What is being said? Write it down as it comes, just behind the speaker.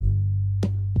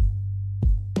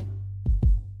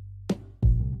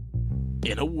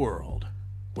In a world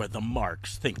where the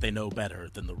marks think they know better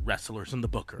than the wrestlers and the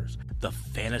bookers, the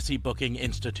Fantasy Booking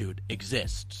Institute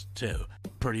exists to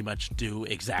pretty much do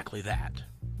exactly that.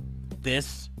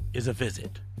 This is a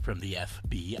visit from the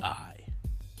FBI.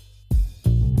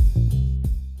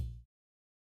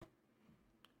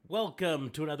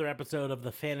 Welcome to another episode of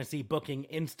the Fantasy Booking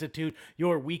Institute,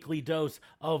 your weekly dose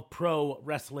of pro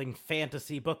wrestling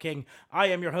fantasy booking. I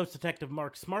am your host, Detective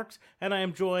Mark Smarks, and I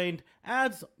am joined,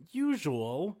 as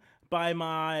usual, by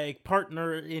my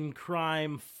partner in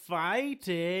crime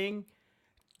fighting,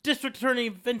 District Attorney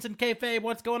Vincent Kayfabe.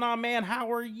 What's going on, man?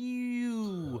 How are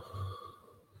you?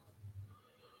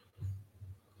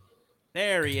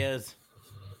 There he is.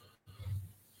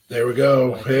 There we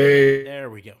go. Hey. There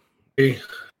we go.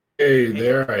 Hey,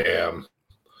 there I am.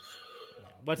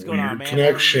 What's going on, man?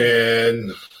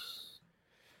 Connection.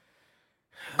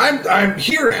 I'm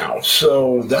here now,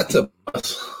 so that's a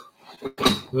plus.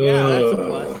 Yeah, that's a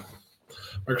plus.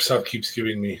 Microsoft keeps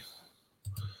giving me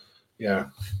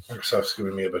Microsoft's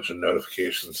giving me a bunch of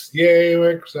notifications. Yay,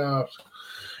 Microsoft.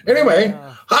 Anyway,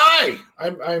 hi.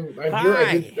 I'm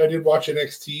Hi. here. I did watch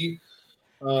NXT.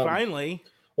 Finally.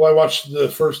 Well, I watched the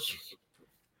first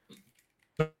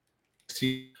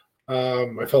NXT.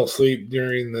 I fell asleep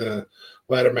during the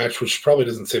ladder match, which probably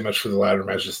doesn't say much for the ladder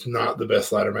match. It's not the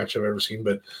best ladder match I've ever seen,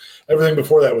 but everything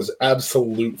before that was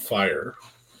absolute fire.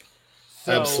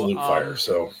 Absolute fire.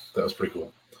 So that was pretty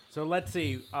cool. So let's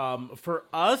see. For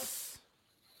us,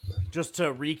 just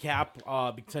to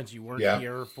recap, since you weren't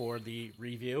here for the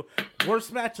review,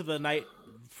 worst match of the night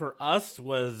for us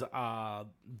was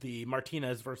the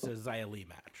Martinez versus Xia Li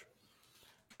match.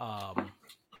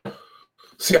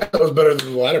 See, I thought it was better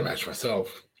than the ladder match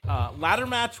myself. Ladder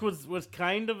match was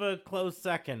kind of a close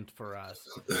second for us,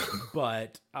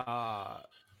 but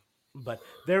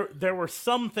there were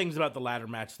some things about the ladder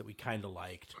match that we kind of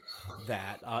liked.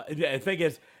 That the thing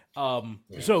is,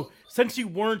 so since you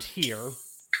weren't here,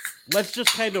 let's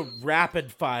just kind of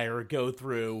rapid fire go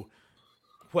through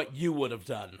what you would have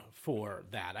done for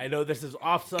that. I know this is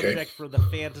off subject for the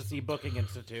Fantasy Booking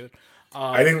Institute.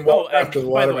 I didn't watch after the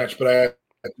ladder match, but I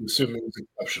assume it was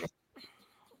exceptional.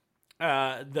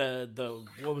 The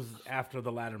what was after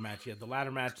the ladder match? Yeah, the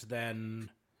ladder match, then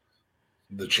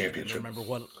the championship. I don't remember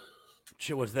what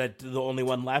was that the only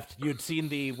one left. You'd seen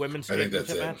the women's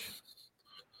championship match.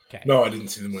 Okay. No, I didn't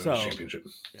see the women's championship.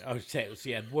 Okay, so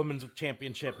you had women's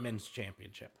championship, men's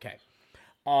championship. Okay.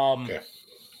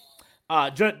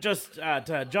 Just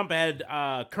to jump ahead.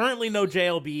 Currently, no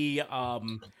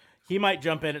JLB. He might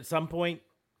jump in at some point.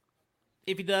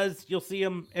 If he does, you'll see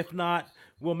him. If not,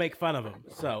 we'll make fun of him.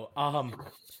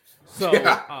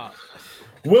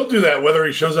 We'll do that whether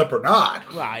he shows up or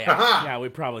not. Well, yeah, we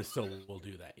probably still will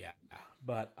do that. Yeah,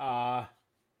 but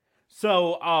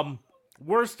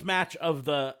worst match of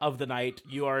the night.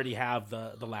 You already have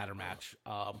the ladder match.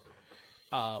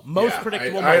 Most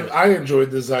predictable. I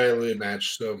enjoyed the Xia Li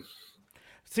match. So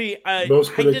see,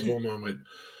 most predictable moment.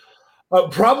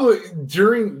 Probably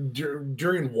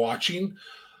during watching.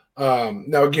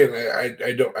 Now again,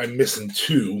 I'm missing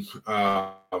two.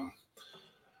 And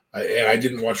I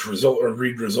didn't watch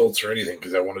read results or anything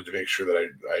because I wanted to make sure that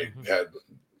I had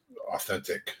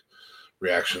authentic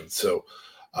reactions. So,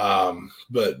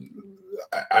 but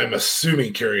I'm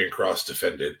assuming Karrion Kross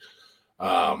defended.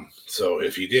 So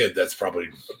if he did, that's probably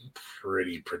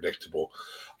pretty predictable.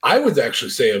 I would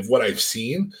actually say of what I've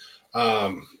seen,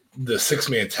 the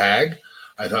 6-man tag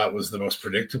I thought was the most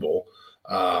predictable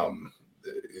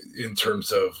in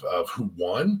terms of who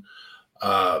won.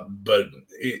 But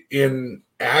in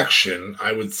action,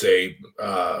 I would say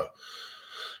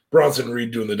Bronson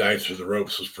Reed doing the dive through the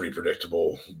ropes was pretty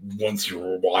predictable. Once you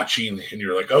were watching and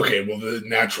you're like, okay, well, the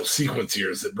natural sequence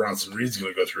here is that Bronson Reed's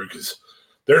going to go through because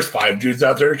there's 5 dudes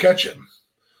out there to catch him.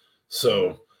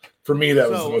 So for me, that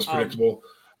was the most predictable.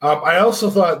 I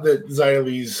also thought that Xia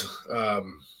Li's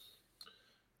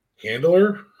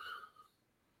handler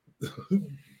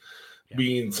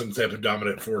being some type of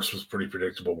dominant force was pretty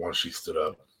predictable once she stood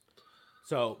up.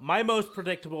 So my most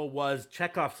predictable was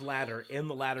Chekhov's ladder in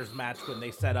the ladders match when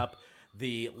they set up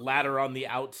the ladder on the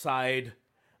outside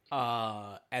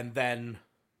and then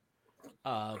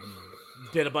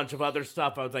did a bunch of other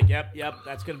stuff. I was like, yep,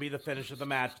 that's going to be the finish of the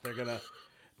match. They're going to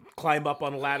climb up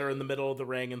on a ladder in the middle of the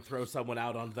ring and throw someone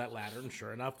out onto that ladder. And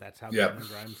sure enough, that's how Cameron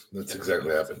Grimes. That's exactly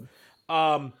what happened.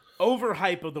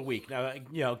 Overhype of the week. Now,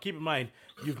 keep in mind,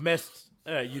 you've missed,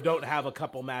 you don't have a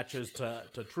couple matches to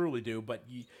truly do, but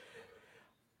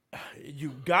you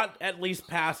got at least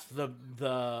past the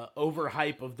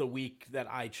overhype of the week that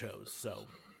I chose. So,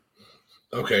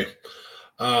 okay.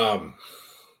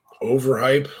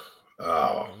 Overhype.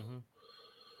 Oh.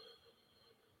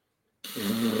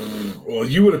 Well,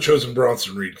 you would have chosen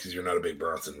Bronson Reed because you're not a big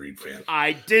Bronson Reed fan.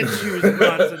 I did choose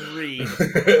Bronson Reed.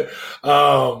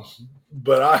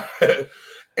 But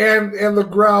and the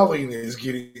growling is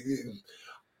getting.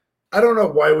 I don't know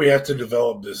why we have to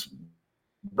develop this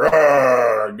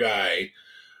guy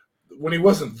when he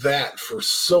wasn't that for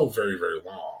so very, very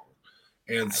long.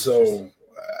 And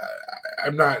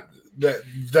I'm not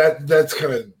that's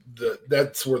kind of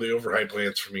that's where the overhype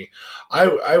lands for me.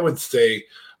 I would say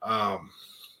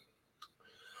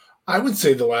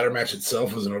the ladder match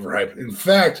itself was an overhype. In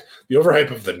fact, the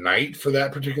overhype of the night for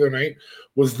that particular night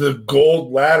was the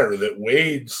gold ladder that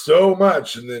weighed so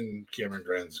much, and then Cameron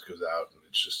Grimes goes out, and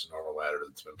it's just a normal ladder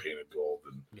that's been painted gold.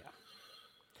 And yeah.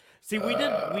 See, we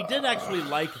did actually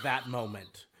like that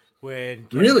moment when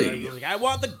really was like, I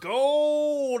want the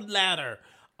gold ladder.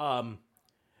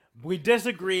 We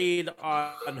disagreed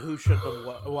on who should have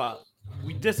won. Well,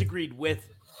 we disagreed with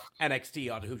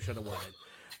NXT on who should have won it.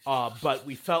 But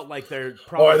we felt like they're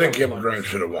probably. I think Cameron Grimes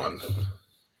should have won.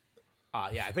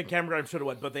 Yeah, I think Cameron Grimes should have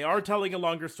won, but they are telling a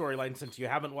longer storyline since you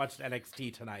haven't watched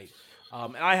NXT tonight.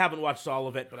 And I haven't watched all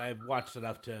of it, but I've watched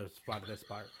enough to spot this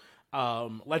part.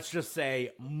 Let's just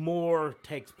say more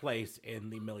takes place in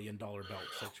the $1 million belt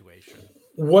situation.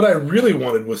 What I really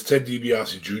wanted was Ted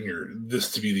DiBiase Jr.,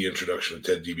 this to be the introduction of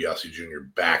Ted DiBiase Jr.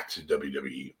 back to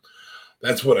WWE.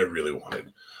 That's what I really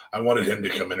wanted. I wanted him to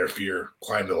come interfere,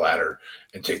 climb the ladder,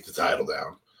 and take the title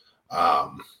down.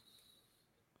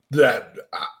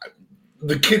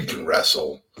 The kid can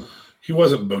wrestle. He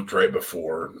wasn't booked right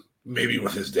before, maybe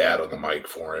with his dad on the mic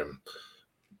for him.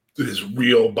 His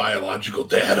real biological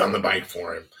dad on the mic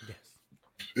for him. Yes.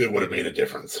 It would have made a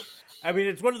difference. I mean,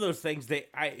 it's one of those things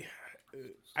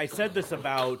I said this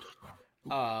about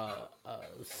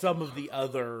some of the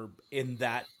other in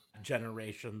that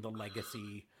generation, the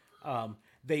legacy.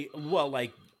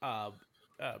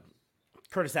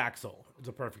 Curtis Axel is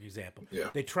a perfect example. Yeah.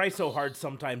 They try so hard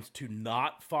sometimes to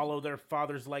not follow their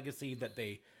father's legacy that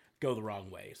they go the wrong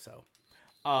way. So,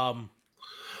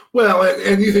 well,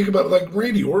 and you think about it, like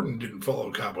Randy Orton didn't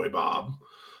follow Cowboy Bob,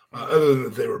 other than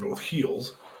that they were both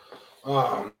heels.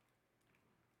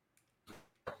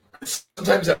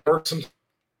 Sometimes that works.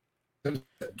 Sometimes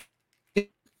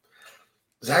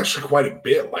it's actually quite a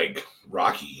bit like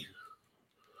Rocky.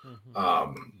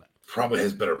 Probably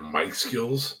has better mic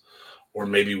skills, or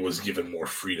maybe was given more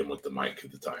freedom with the mic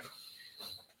at the time.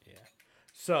 Yeah.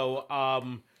 So,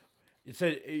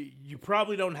 you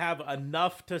probably don't have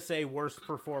enough to say worst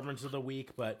performance of the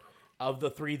week, but of the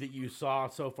three that you saw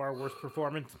so far, worst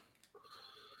performance?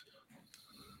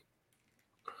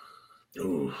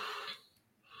 Ooh.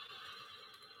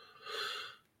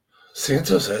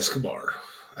 Santos Escobar.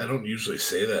 I don't usually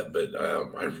say that, but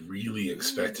I really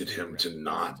expected him to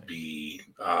not be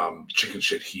chicken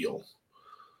shit heel.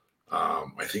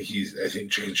 I think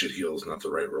chicken shit heel is not the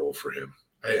right role for him.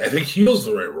 I think heel's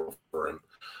the right role for him.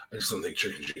 I just don't think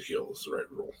chicken shit heel is the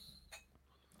right role.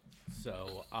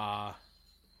 So,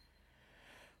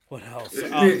 what else?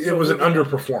 It was an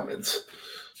underperformance.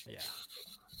 Yeah.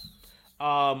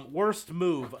 Worst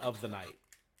move of the night.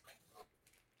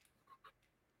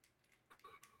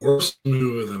 Worst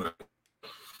move of the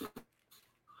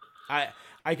night.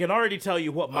 I can already tell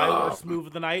you what my worst move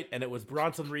of the night, and it was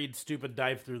Bronson Reed's stupid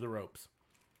dive through the ropes.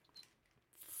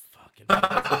 Fucking.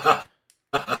 I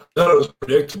thought it was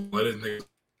predictable. I didn't think.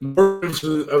 Worst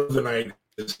of the night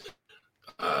is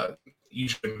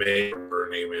Ija May, or her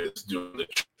name is, doing the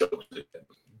choke that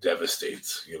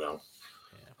devastates. You know,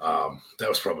 that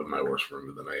was probably my worst move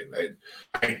of the night.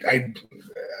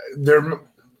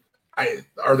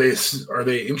 Are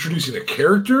they introducing a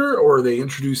character, or are they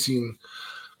introducing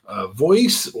a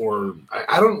voice, or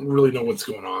I don't really know what's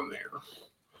going on there.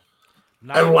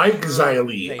 I like Xia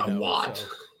Li a lot. So.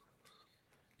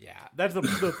 Yeah, that's the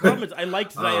problem is I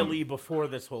liked Xia Li before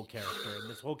this whole character, and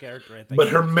this whole character I think. But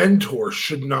her mentor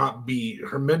should not be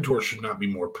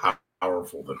more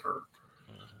powerful than her.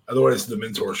 Otherwise, the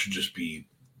mentor should just be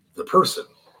the person.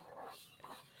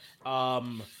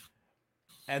 And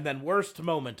then worst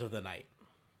moment of the night.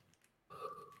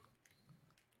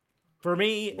 For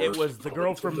me, it was the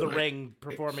girl from the ring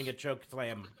performing a choke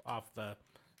slam off the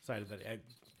side of the...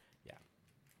 yeah.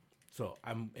 So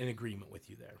I'm in agreement with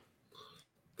you there.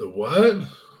 The what?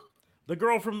 The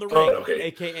girl from the ring, okay.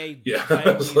 a.k.a.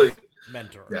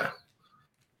 mentor. Yeah.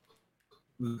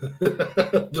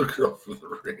 The girl from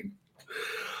the ring.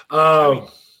 I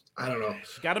don't know.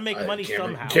 She's got to make money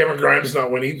somehow. Cameron Grimes not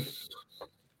winning.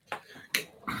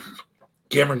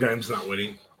 Cameron Grimes not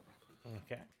winning.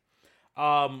 Okay.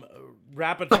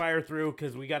 Rapid fire through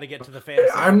because we got to get to the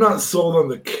fantasy. I'm not sold on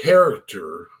the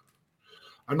character.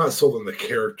 I'm not sold on the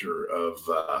character of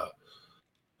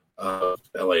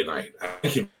LA Knight. I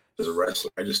think him as a wrestler.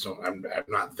 I just don't. I'm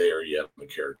not there yet on the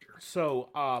character. So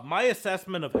my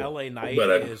assessment of LA Knight But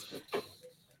is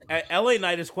LA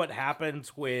Knight is what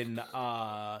happens when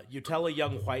you tell a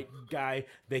young white guy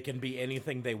they can be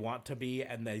anything they want to be,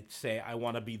 and they say, "I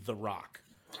want to be The Rock."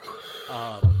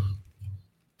 I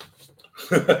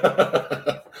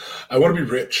want to be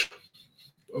rich.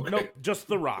 Okay. No, just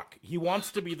The Rock. He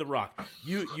wants to be The Rock.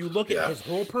 You look at his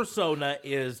whole persona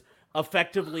is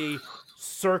effectively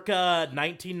circa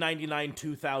 1999,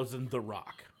 2000 The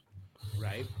Rock,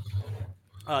 right?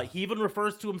 He even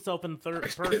refers to himself in third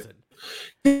person.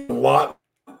 A lot.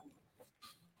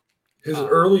 His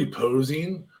early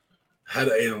posing had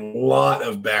a lot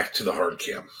of back to the hard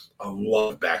cam. A lot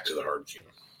of back to the hard cam.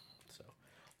 So,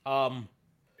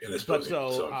 in his but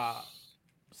posing,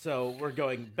 so we're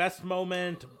going best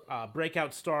moment,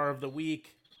 breakout star of the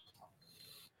week.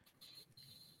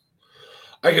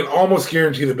 I can almost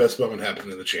guarantee the best moment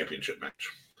happened in the championship match.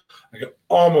 I can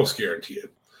almost guarantee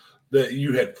it. That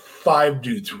you had 5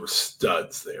 dudes who were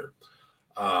studs there.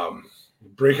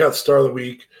 Breakout star of the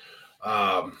week.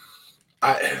 LA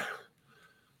Knight.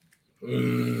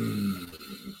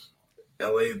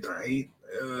 I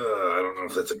don't know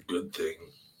if that's a good thing.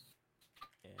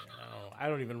 I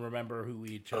don't even remember who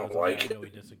we chose. I know we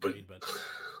disagreed, but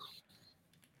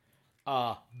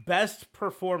best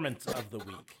performance of the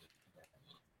week.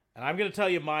 And I'm gonna tell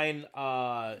you mine.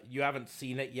 You haven't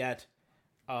seen it yet.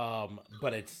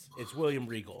 But it's William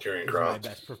Regal. Karrion Kross. My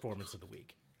best performance of the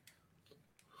week.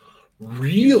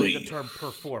 Really? The term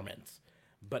performance,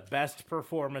 but best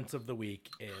performance of the week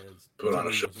is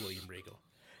William Regal.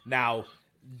 Now,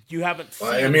 you haven't seen.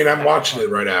 I mean, I'm watching it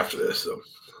right after this, so.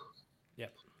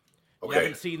 Yep. Okay. You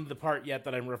haven't seen the part yet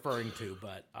that I'm referring to,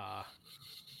 but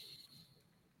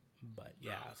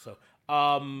yeah. So,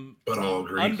 but I'll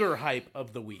agree. Underhype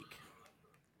of the week.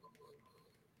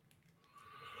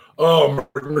 Oh,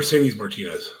 Mercedes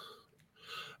Martinez.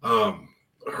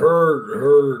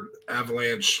 Her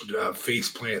avalanche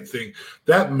faceplant thing,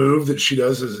 that move that she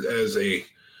does as a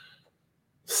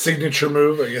signature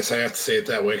move. I guess I have to say it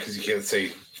that way because you can't say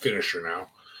finisher now.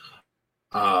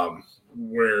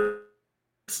 Where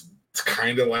it's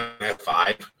kind of like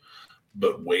F5,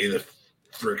 but way the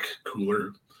frick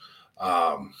cooler.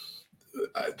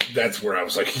 That's where I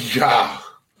was like, yeah.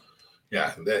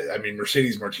 I mean,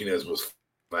 Mercedes Martinez was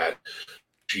flat.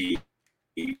 She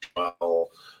ate well.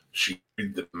 She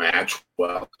did the match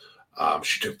well.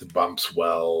 She took the bumps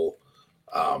well.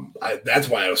 That's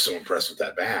why I was so impressed with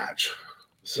that match.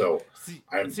 So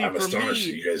I'm astonished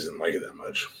that you guys didn't like it that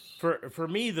much. For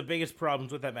me, the biggest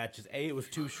problems with that match is it was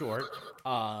too short.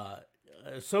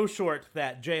 So short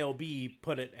that JLB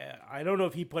put it. I don't know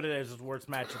if he put it as his worst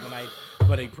match of the night,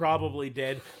 but he probably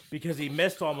did because he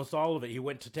missed almost all of it. He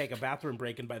went to take a bathroom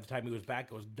break, and by the time he was back,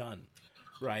 it was done.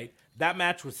 Right? That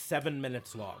match was 7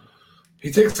 minutes long.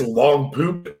 He takes a long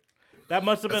poop. That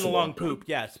must have been a long poop,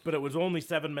 yes, but it was only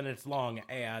 7 minutes long,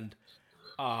 and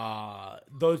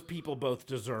those people both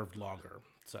deserved longer.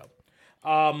 So,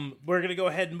 we're gonna go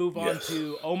ahead and move on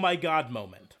to Oh My God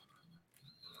moment.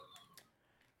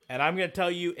 And I'm going to tell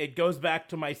you, it goes back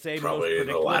to my same most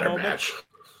predictable moment. Match.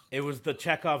 It was the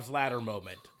Chekhov's ladder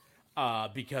moment.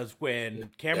 Because when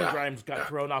Cameron Grimes got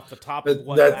thrown off the top of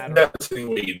one ladder. That's the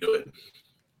way you do it.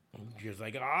 He was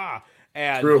like,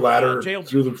 And through a ladder,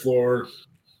 through the floor.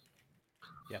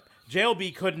 Yeah.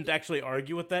 JLB couldn't actually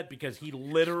argue with that because he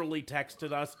literally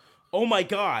texted us, "Oh my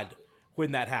God,"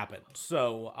 when that happened.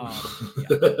 So,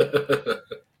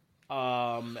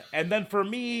 and then for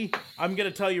me, I'm going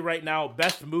to tell you right now,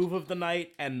 best move of the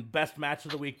night and best match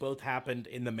of the week both happened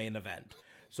in the main event.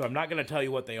 So I'm not going to tell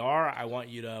you what they are. I want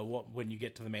you to, when you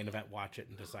get to the main event, watch it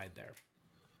and decide there.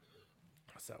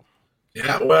 So.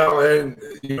 Yeah, well, and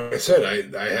like I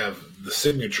said, I have the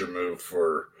signature move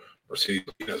for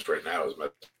Mercedes right now is my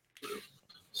move.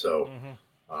 So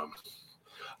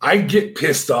I get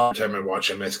pissed off every time I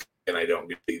watch MSK and I don't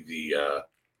get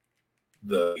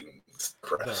the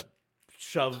press.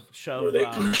 Shove where they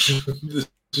push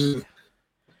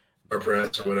or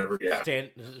press or whatever. Yeah,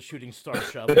 shooting star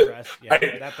shove press.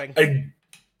 Yeah, that thing. I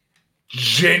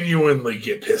genuinely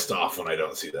get pissed off when I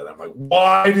don't see that. I'm like,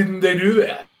 why didn't they do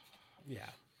that? Yeah.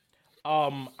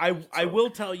 I will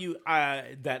tell you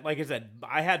that, like I said,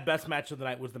 I had best match of the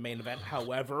night was the main event.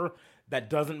 However, that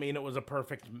doesn't mean it was a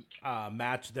perfect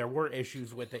match. There were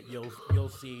issues with it. You'll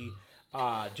see.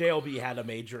 JLB had a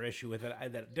major issue with it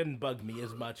that didn't bug me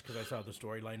as much because I saw the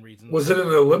storyline reasons. Was it an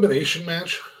elimination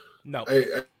match? No,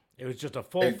 it was just a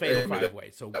full fatal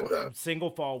 5-way. So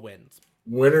single fall wins.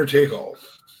 Winner take all.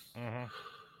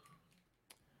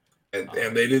 And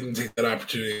they didn't take that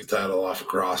opportunity to title off of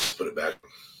Cross, put it back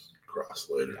Cross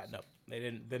later. Yeah, no, they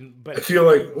didn't. Then, but I feel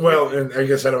like, well, and I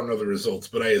guess I don't know the results,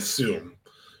 but I assume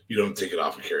you don't take it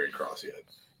off of Karrion Kross yet.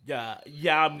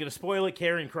 Yeah, I'm gonna spoil it.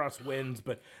 Karrion Kross wins,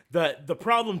 but the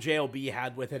problem JLB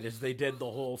had with it is they did the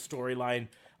whole storyline.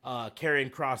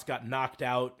 Karrion Kross got knocked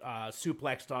out,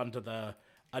 suplexed onto the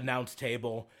announce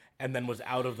table, and then was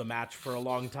out of the match for a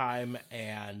long time.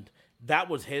 And that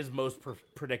was his most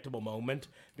predictable moment,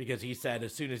 because he said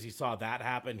as soon as he saw that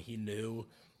happen, he knew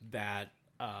that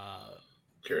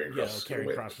Karrion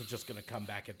Kross was just going to come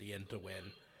back at the end to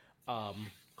win.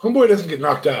 Homeboy doesn't get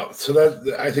knocked out, so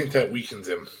that I think that weakens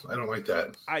him. I don't like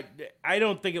that. I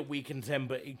don't think it weakens him,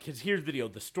 but because here's the deal: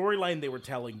 the storyline they were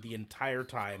telling the entire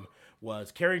time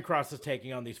was Karrion Kross is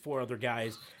taking on these 4 other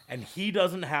guys, and he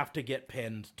doesn't have to get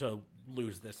pinned to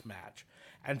lose this match.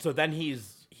 And so then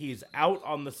he's out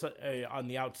on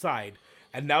the outside,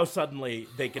 and now suddenly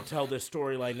they could tell this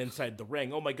storyline inside the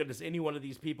ring. Oh my goodness, any one of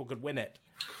these people could win it,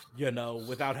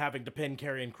 without having to pin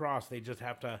Karrion Kross. They just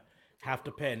have to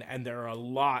pin, and there are a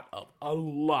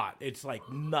lot. It's like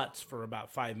nuts for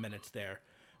about 5 minutes there,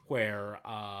 where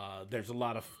there's a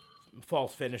lot of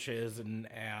false finishes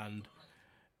and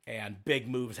big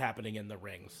moves happening in the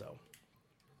ring. So,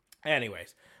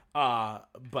 anyways,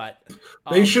 but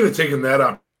they should have taken that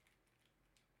up.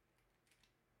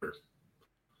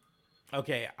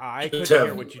 Okay, I couldn't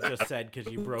hear what you just said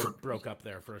because you broke up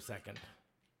there for a second.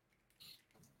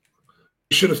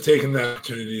 You should have taken the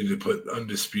opportunity to put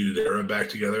Undisputed Era back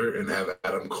together and have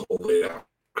Adam Cole lay down.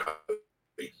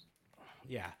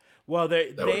 Yeah. Well,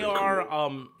 they are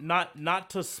cool. Not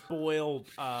to spoil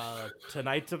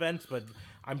tonight's events, but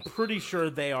I'm pretty sure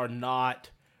they are not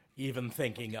even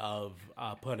thinking of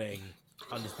putting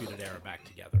Undisputed Era back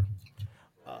together.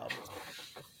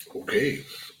 Okay.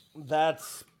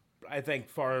 That's, I think,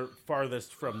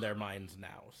 farthest from their minds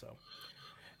now. So,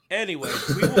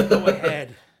 anyways, we will go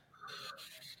ahead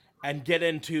and get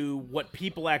into what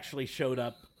people actually showed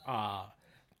up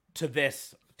to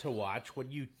this to watch.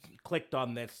 When you clicked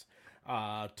on this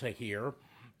to hear,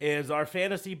 is our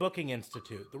Fantasy Booking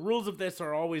Institute. The rules of this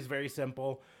are always very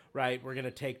simple, right? We're going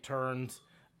to take turns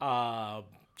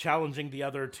challenging the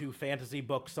other to fantasy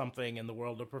book something in the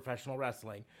world of professional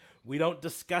wrestling. We don't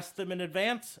discuss them in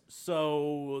advance,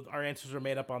 so our answers are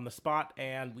made up on the spot,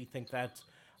 and we think that's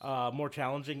more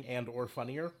challenging and or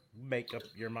funnier. Make up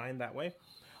your mind that way.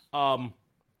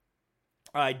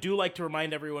 I do like to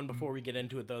remind everyone before we get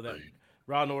into it, though, that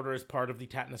Raw and Order is part of the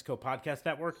Tatnus Co. podcast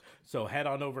network, so head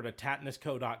on over to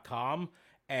tatnusco.com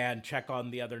and check on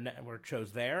the other network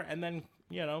shows there, and then,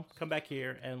 come back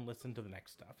here and listen to the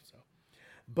next stuff. So,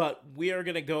 but we are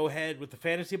going to go ahead with the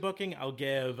fantasy booking. I'll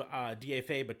give D.A.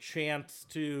 Fabe a chance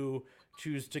to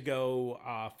choose to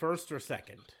go first or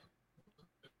second.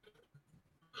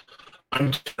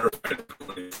 I'm terrified of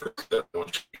going first. I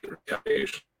want you to get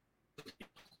retaliation.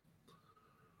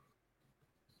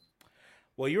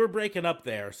 Well, you were breaking up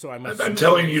there, so I'm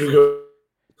telling you to go.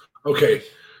 Okay.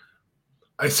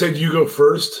 I said you go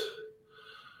first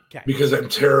because I'm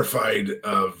terrified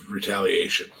of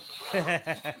retaliation.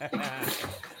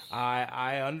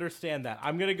 I understand that.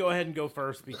 I'm going to go ahead and go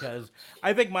first because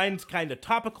I think mine's kind of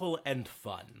topical and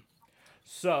fun.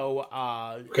 So,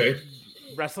 okay.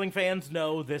 Wrestling fans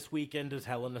know this weekend is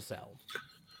Hell in a Cell,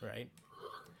 right?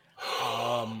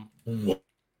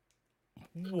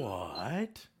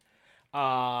 What?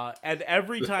 And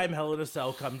every time Hell in a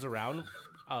Cell comes around,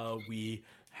 we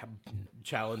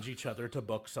challenge each other to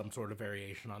book some sort of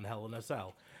variation on Hell in a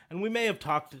Cell. And we may have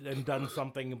talked and done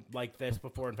something like this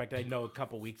before. In fact, I know a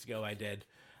couple weeks ago I did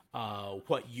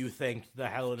what you think the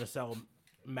Hell in a Cell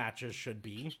matches should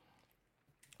be.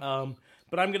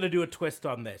 But I'm going to do a twist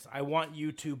on this. I want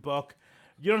you to book,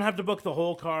 you don't have to book the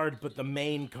whole card, but the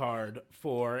main card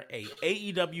for a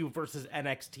AEW versus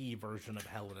NXT version of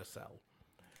Hell in a Cell.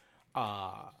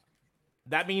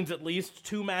 That means at least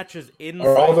 2 matches in.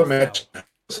 Are all the matches?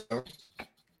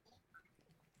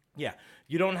 Yeah,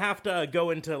 you don't have to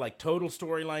go into like total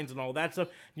storylines and all that stuff.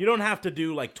 You don't have to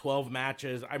do like 12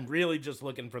 matches. I'm really just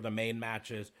looking for the main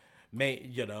matches, main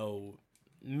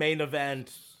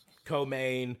event,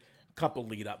 co-main, couple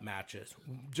lead-up matches.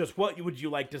 Just what would you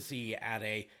like to see at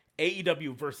a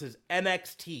AEW versus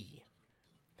NXT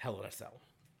Hell in a Cell?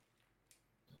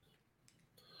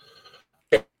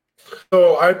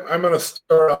 So I'm going to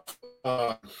start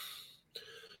off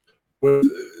with,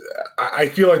 I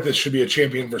feel like this should be a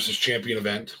champion versus champion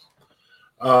event.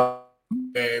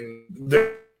 And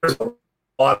there's a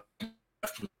lot of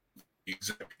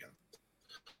champion.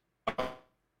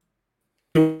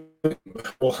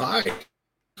 Well, hi.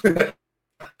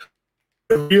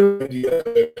 real idea of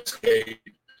MSK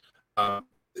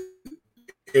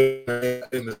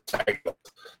in the tag.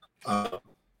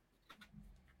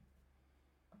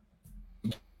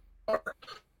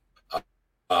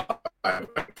 I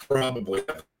probably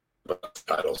have the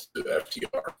titles to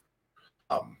FTR.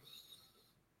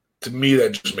 To me,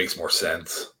 that just makes more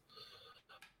sense.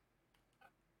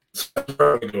 So I'm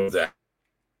probably going to go with that.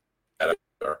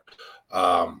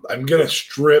 I'm going to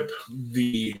strip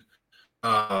the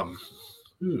yuck.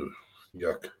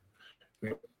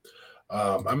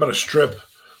 I'm going to strip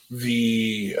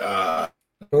the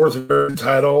North American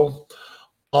title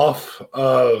off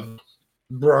of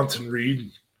Bronson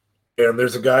Reed. And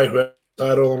there's a guy who has a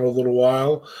title in a little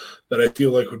while that I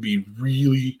feel like would be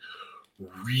really,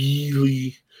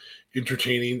 really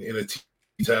entertaining in a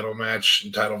title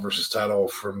match, title versus title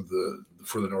for the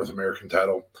North American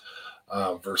title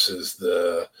versus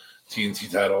the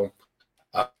TNT title.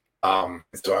 So I'm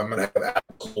going to have Adam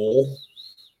Cole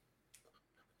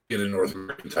get a North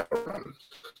American title run.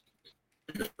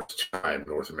 Be the first time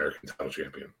North American title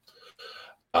champion.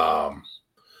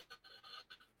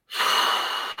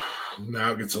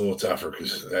 Now it gets a little tougher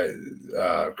because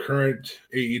current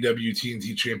AEW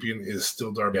TNT champion is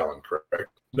still Darby Allin,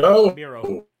 correct? No.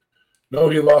 Miro. No,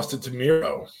 he lost it to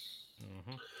Miro.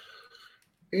 Mm-hmm.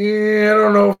 And I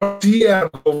don't know if I see Adam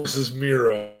Cole versus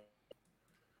Miro.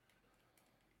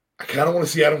 I kind of want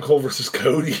to see Adam Cole versus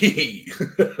Cody.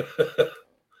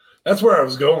 That's where I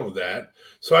was going with that.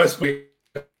 So I speak.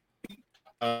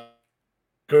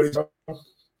 Cody.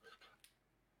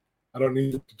 I don't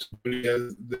need somebody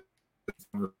has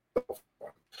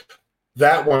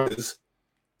that one is.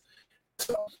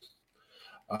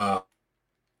 I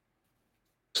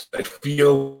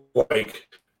feel like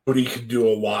Cody can do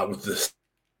a lot with this.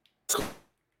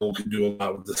 Cole can do a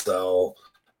lot with the cell.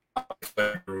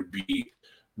 There would be,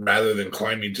 rather than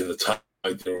climbing to the top,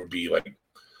 like there would be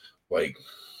like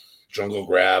jungle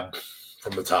grab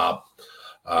from the top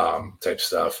type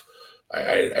stuff.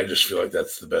 I just feel like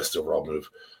that's the best overall move.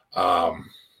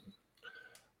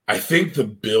 I think the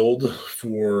build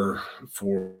for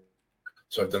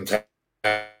so I've done tag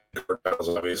battles,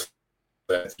 obviously,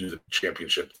 that do the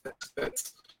championship. I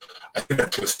think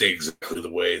that's going to stay exactly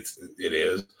the way it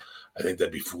is. I think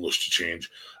that'd be foolish to change.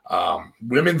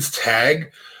 Women's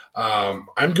tag, I'm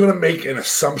going to make an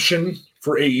assumption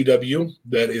for AEW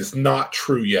that is not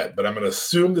true yet, but I'm going to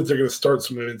assume that they're going to start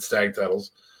some women's tag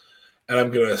titles, and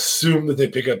I'm going to assume that they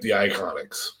pick up the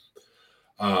Iconics.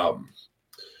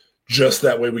 Just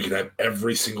that way we can have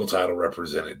every single title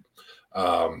represented.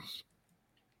 So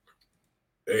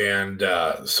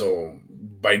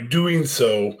by doing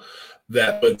so,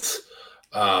 that puts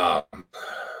the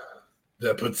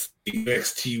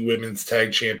NXT Women's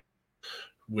Tag Champion,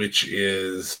 which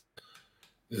is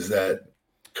that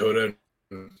Coda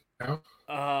now?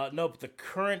 Nope. The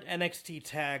current NXT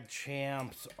Tag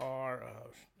Champs are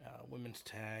Women's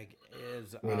Tag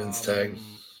is Women's Tag.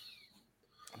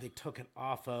 They took it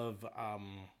off of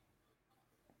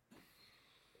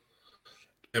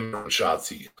Ember and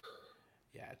Shotzi.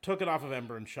 Yeah, took it off of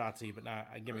Ember and Shotzi, but now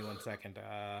give me 1 second.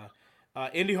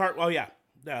 Indy Hartwell,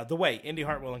 The Way, Indy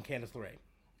Hartwell and Candice LeRae.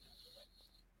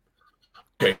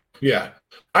 Okay, yeah.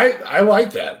 I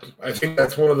like that. I think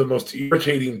that's one of the most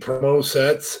irritating promo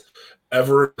sets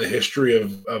ever in the history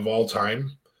of all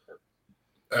time.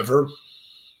 Ever.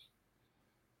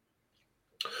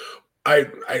 I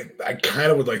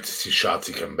kind of would like to see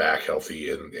Shotzi come back healthy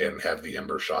and have the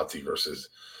Ember Shotzi versus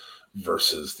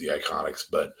the Iconics,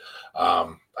 but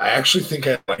I actually think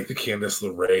I like the Candice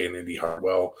LeRae and Indy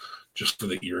Hartwell just for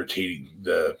the irritating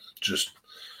the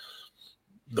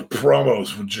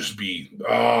promos would just be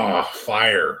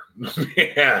fire.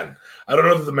 Man, I don't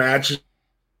know if the match is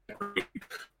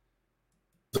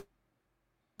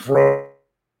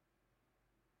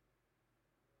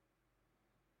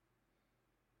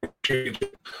okay.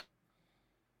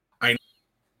 I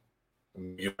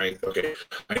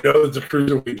know that the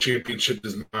Cruiserweight Championship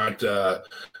is not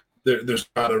there's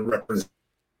not a representative.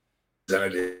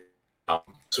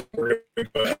 So we're going to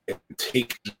go ahead and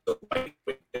take the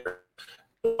lightweight there.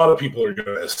 A lot of people are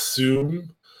going to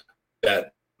assume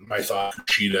that my thought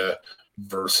Kushida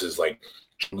versus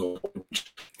Jungle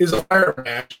is a fire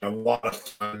match and a lot of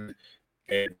fun,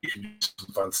 and you can do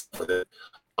some fun stuff with it.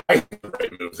 I think the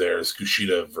right move there is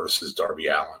Kushida versus Darby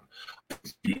Allin.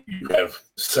 You have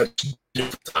such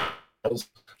different styles.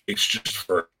 It's just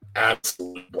for an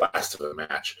absolute blast of a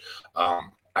match.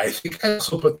 I think I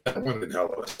also put that one in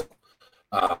Hell in a Cell.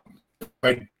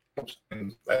 I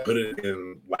put it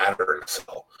in ladder and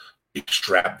cell. You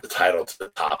strap the title to the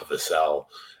top of the cell,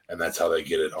 and that's how they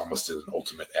get it almost in an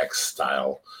Ultimate X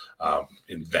style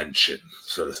invention,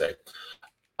 so to say.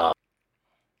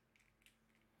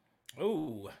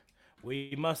 Oh,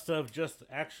 we must have just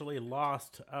actually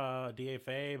lost DA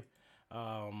Fabe.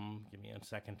 Give me a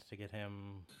second to get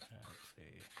him. Let's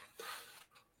see.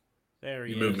 There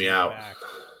he You is. moved me He's out. back.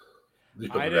 You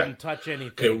put I me didn't back. touch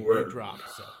anything. Okay, You dropped,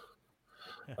 so.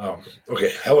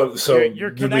 Okay. Hello. So Your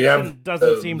did we have connection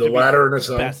doesn't seem the to be ladder in the a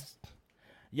song best.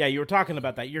 Yeah, you were talking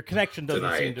about that. Your connection doesn't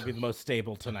seem tonight? to be the most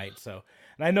stable tonight. So,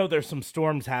 and I know there's some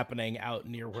storms happening out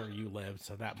near where you live,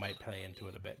 so that might play into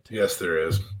it a bit too. Yes, there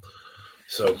is.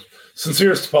 So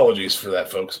sincerest apologies for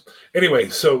that, folks. Anyway,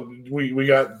 so we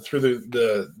got through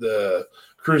the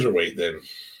cruiserweight then,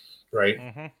 right?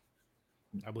 Mm-hmm.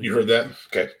 I believe You heard that?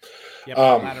 Okay. Yep.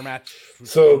 Ladder match.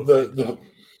 So the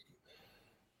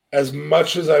as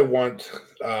much as I want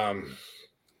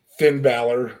Finn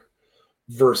Balor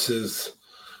versus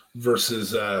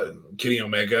Kenny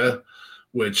Omega,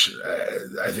 which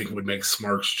I think would make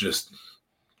Smarks just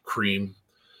cream.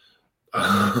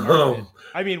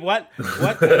 I mean, what?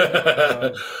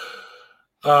 I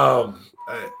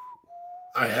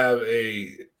have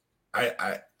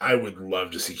I would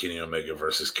love to see Kenny Omega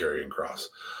versus Karrion Kross.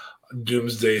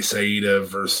 Doomsday Saida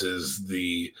versus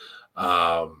the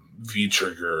V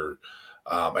Trigger.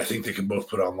 I think they can both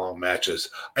put on long matches.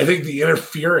 I think the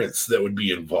interference that would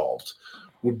be involved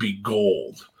would be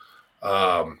gold.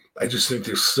 I just think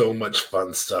there's so much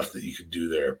fun stuff that you could do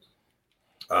there.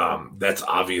 That's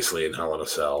obviously in Hell in a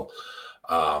Cell.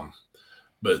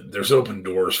 But there's open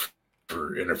doors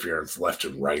for interference left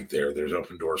and right there. There's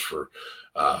open doors for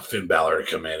Finn Balor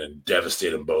to come in and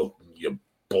devastate them both. You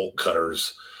bolt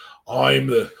cutters. I'm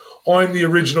the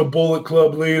original Bullet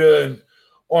Club leader, and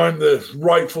I'm the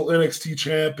rightful NXT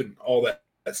champ, and all that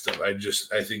stuff. I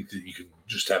think that you can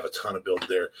just have a ton of build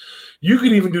there. You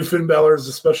could even do Finn Balor as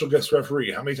a special guest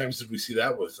referee. How many times did we see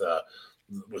that with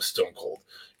Stone Cold?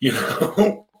 You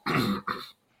know.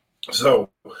 So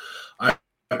I'm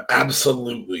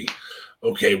absolutely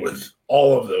okay with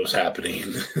all of those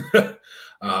happening.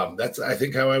 That's, I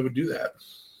think, how I would do that.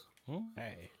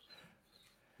 Hey.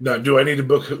 Now, do I need to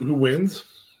book who wins?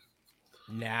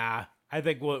 Nah, I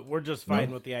think we're just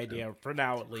fine with the idea for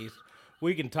now, at least.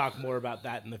 We can talk more about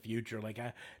that in the future. Like,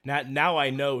 now I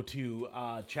know to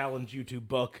challenge you to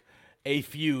book a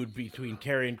feud between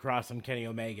Karrion Kross and Kenny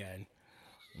Omega, and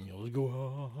you'll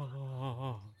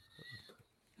go.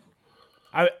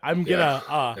 I'm gonna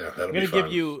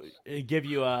give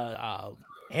you a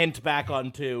hint back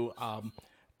onto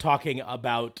talking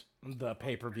about the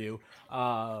pay-per-view.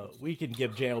 We can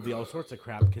give JLB all sorts of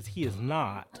crap because he is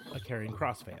not a Karrion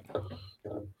Kross fan.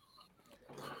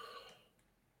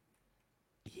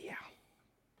 Yeah,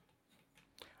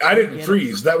 I didn't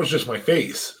freeze. That was just my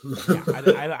face.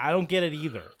 Yeah, I don't get it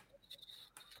either.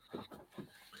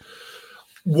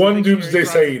 One Doomsday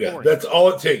Saida. That's all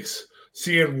it takes.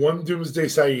 Seeing one Doomsday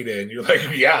Saida, and you're like,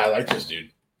 yeah, I like this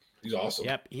dude. He's awesome.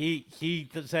 Yep, he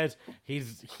says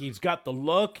he's got the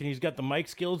look and he's got the mic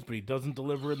skills, but he doesn't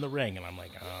deliver in the ring. And I'm like,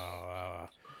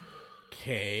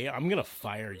 okay, I'm gonna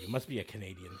fire you. Must be a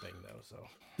Canadian thing though. So,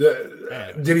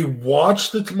 did he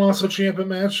watch the Tommaso Ciampa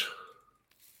match?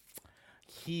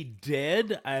 He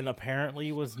did, and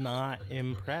apparently was not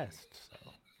impressed. So.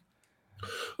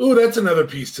 Oh, that's another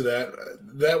piece to that.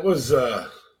 That was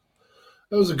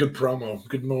a good promo,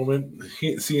 good moment.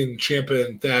 Seeing Ciampa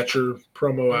and Thatcher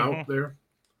promo out there.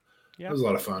 Yeah, that was a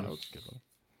lot of fun. That was a good one.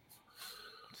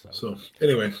 So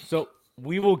anyway. So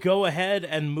we will go ahead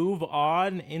and move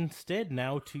on instead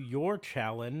now to your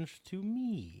challenge to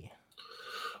me.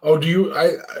 Oh, do you?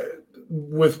 I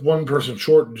with one person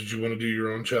short, did you want to do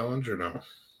your own challenge or no?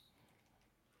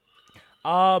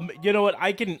 You know what?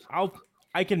 I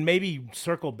can maybe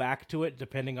circle back to it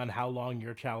depending on how long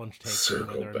your challenge takes.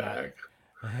 Circle back.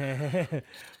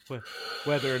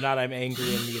 Whether or not I'm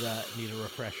angry and need a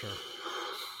refresher.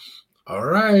 All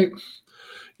right.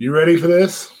 You ready for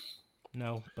this?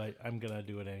 No, but I'm going to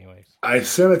do it anyways. I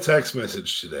sent a text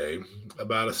message today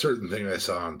about a certain thing I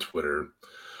saw on Twitter.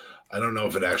 I don't know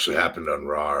if it actually happened on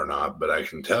Raw or not, but I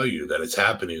can tell you that it's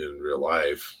happening in real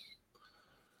life.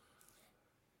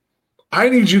 I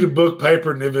need you to book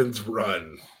Piper Niven's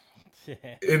run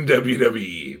in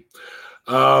WWE.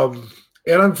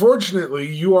 And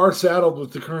unfortunately, you are saddled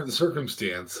with the current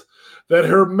circumstance that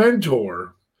her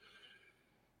mentor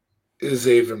is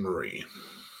Ava Marie.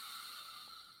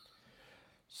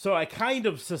 So I kind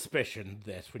of suspicioned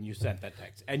this when you sent that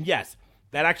text. And yes,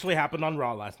 that actually happened on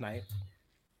Raw last night.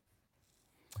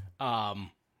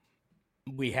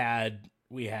 We had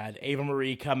Ava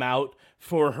Marie come out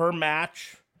for her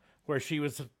match where she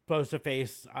was supposed to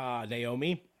face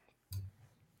Naomi.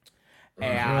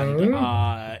 And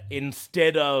Mhm.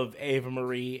 instead of Ava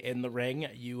Marie in the ring,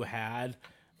 you had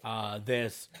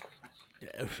this.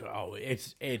 Oh,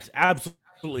 it's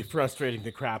absolutely frustrating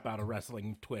the crap out of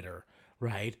wrestling Twitter,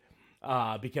 right?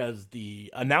 Because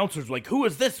the announcers were like, "Who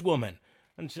is this woman?"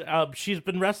 And she's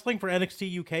been wrestling for NXT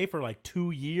UK for like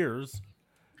 2 years.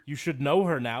 You should know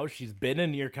her now. She's been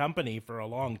in your company for a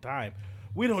long time.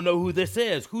 We don't know who this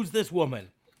is. Who's this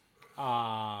woman?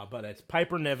 But it's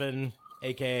Piper Niven,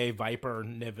 aka Viper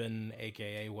Niven,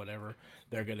 aka whatever.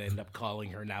 They're gonna end up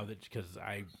calling her now that because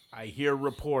I hear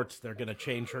reports they're gonna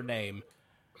change her name.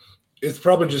 It's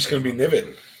probably just going to be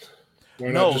Niven.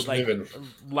 Why not No, just Niven?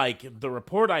 like the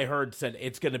report I heard said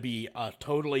it's gonna be a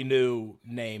totally new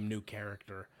name, new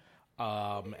character.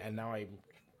 And now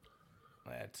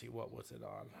let's see, what was it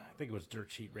on? I think it was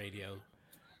Dirt Sheet Radio.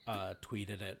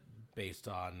 Tweeted it based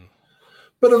on.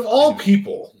 But of all Anyway,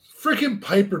 people, freaking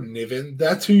Piper Niven,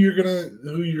 that's who you're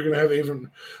gonna have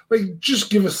even like just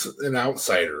give us an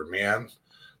outsider, man.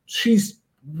 She's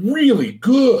really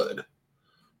good.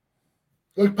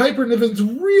 Like Piper Niven's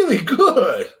really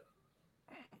good.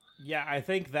 yeah, I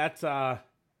think that's the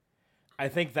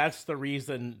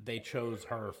reason they chose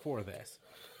her for this,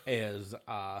 is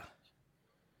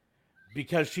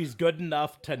because she's good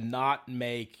enough to not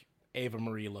make Ava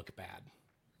Marie look bad.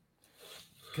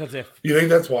 Because if You think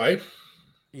that's why?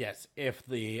 yes, if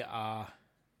the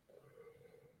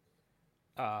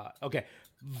okay,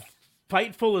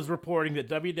 Fightful is reporting that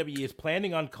WWE is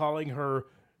planning on calling her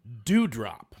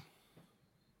Doudrop,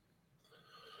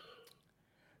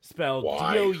 spelled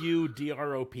Why?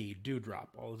 Doudrop, Doudrop,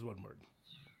 all is one word.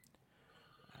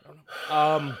 I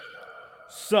don't know.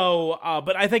 So,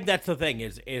 but I think that's the thing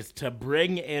is to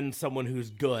bring in someone who's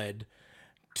good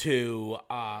to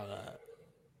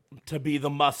be the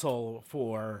muscle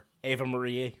for Ava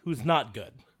Marie, who's not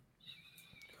good.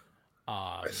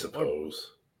 I Or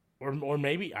suppose. or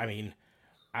maybe I mean,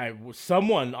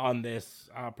 someone on this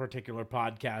particular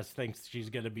podcast thinks she's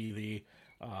going to be the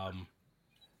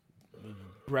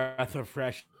breath of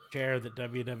fresh air that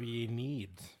WWE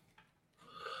needs.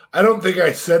 I don't think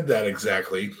I said that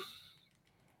exactly.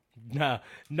 No,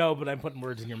 no, but I'm putting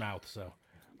words in your mouth, so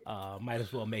might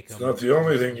as well make It's not the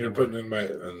only thing you're putting in my.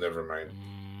 Never mind.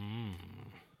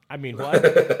 I mean, what?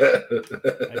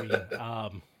 I mean,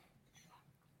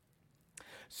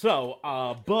 so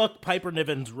book Piper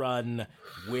Niven's run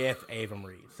with Ava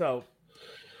Marie. So,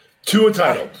 To a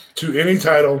title, to any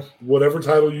title, whatever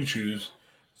title you choose.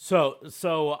 so,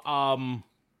 I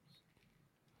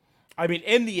mean,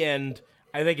 in the end,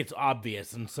 I think it's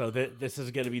obvious, and so this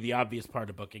is going to be the obvious part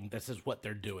of booking. This is what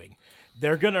they're doing.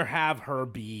 They're going to have her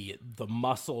be the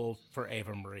muscle for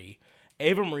Ava Marie.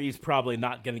 Ava Marie's probably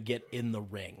not going to get in the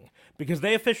ring because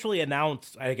they officially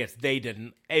announced, I guess they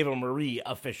didn't, Ava Marie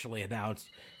officially announced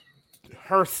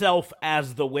herself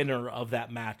as the winner of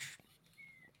that match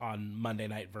on Monday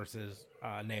night versus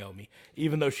Naomi.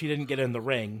 Even though she didn't get in the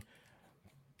ring,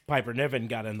 Piper Niven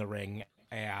got in the ring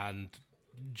and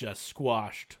just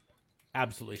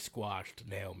absolutely squashed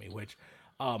Naomi, which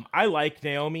I like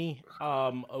Naomi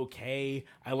okay.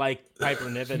 I like Piper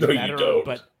Niven No, you better, don't.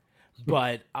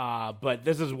 but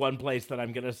this is one place that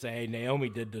I'm gonna say Naomi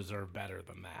did deserve better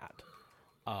than that.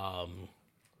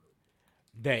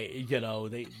 They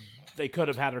could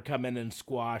have had her come in and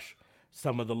squash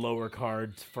some of the lower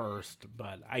cards first,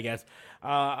 but I guess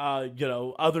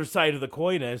other side of the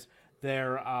coin is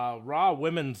their Raw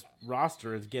women's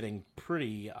roster is getting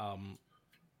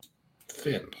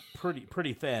Thin.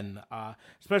 pretty thin,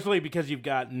 especially because you've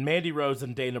got Mandy Rose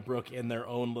and Dana Brooke in their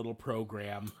own little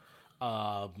program,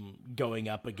 going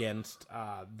up against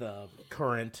the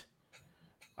current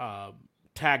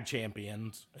tag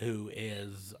champions, who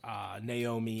is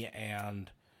Naomi and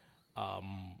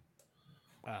Tamina,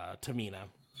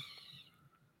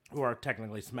 who are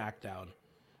technically SmackDown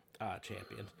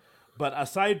champions. But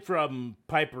aside from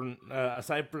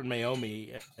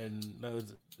Naomi and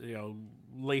those,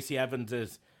 Lacey Evans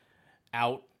is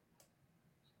out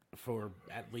for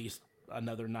at least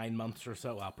another 9 months or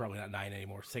so. Probably not 9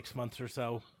 anymore, 6 months or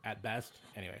so at best.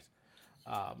 Anyways,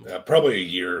 Probably a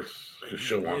year because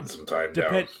she'll want it some time down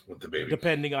depend with the baby.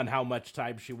 depending on how much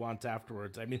time she wants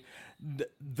afterwards. I mean,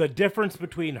 the difference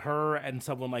between her and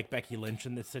someone like Becky Lynch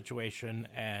in this situation,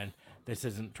 and this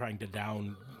isn't trying to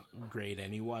downgrade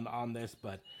anyone on this,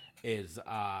 but is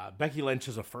Becky Lynch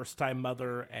is a first time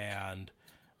mother, and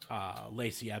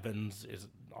Lacey Evans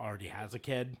already has a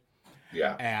kid,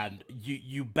 Yeah. and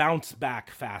you bounce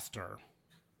back faster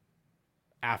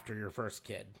after your first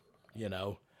kid, you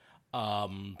know.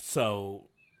 So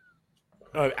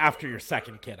after your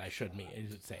second kid, I should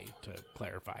say, to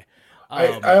clarify.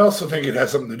 I also think it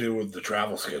has something to do with the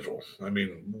travel schedule. I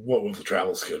mean, what will the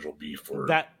travel schedule be for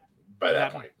that by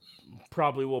that that point?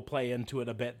 probably will play into it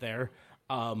a bit there.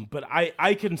 But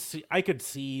I could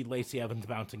see Lacey Evans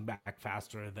bouncing back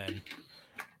faster than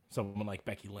someone like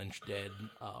Becky Lynch did.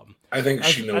 I think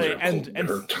she knows and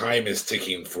her time is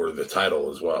ticking for the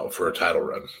title as well, for a title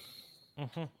run.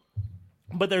 Mm-hmm.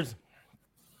 But there's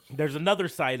another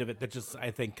side of it that just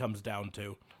I think comes down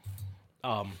to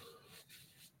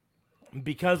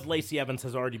because Lacey Evans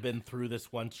has already been through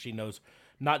this once, she knows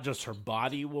not just her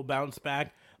body will bounce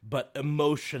back, but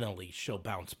emotionally she'll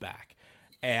bounce back.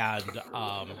 And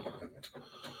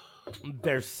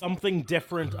there's something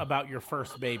different about your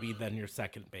first baby than your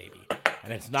second baby.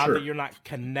 And it's not that you're not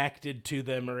connected to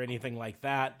them or anything like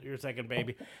that, your second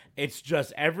baby. It's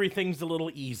just everything's a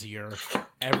little easier.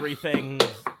 Everything's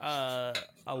a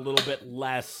little bit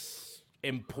less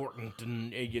important.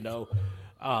 And,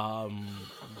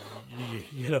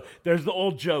 there's the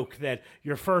old joke that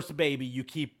your first baby, you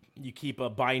keep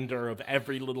a binder of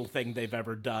every little thing they've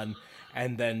ever done,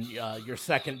 and then your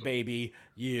second baby,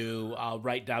 you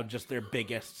write down just their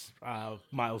biggest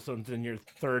milestones. And your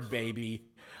third baby,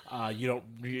 you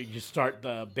start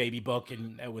the baby book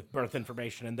and with birth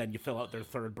information, and then you fill out their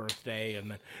third birthday,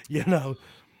 and then yeah.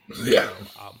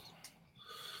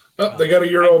 They got a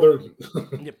year older.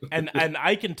 and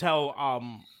I can tell,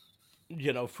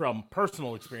 from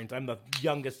personal experience, I'm the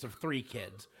youngest of 3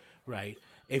 kids, right?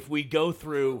 If we go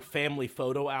through family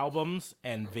photo albums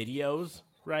and videos,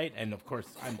 right? And of course,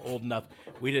 I'm old enough.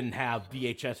 We didn't have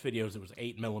VHS videos. It was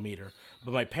 8mm.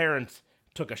 But my parents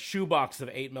took a shoebox of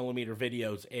 8mm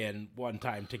videos in one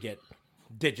time to get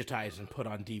digitized and put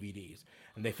on DVDs.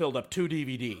 And they filled up 2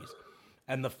 DVDs.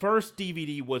 And the first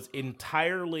DVD was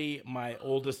entirely my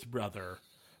oldest brother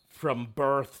from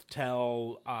birth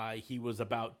till he was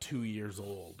about 2 years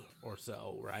old or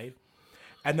so, right?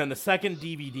 And then the second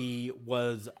DVD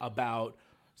was about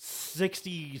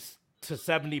 60 to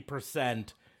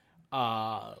 70%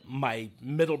 my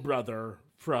middle brother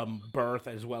from birth,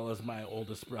 as well as my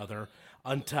oldest brother,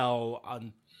 until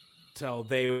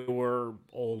they were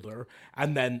older.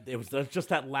 And then it was just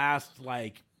that last,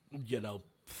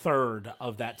 third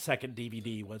of that second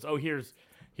DVD was, here's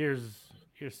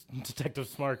Detective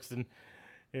Smarks, and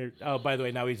oh, by the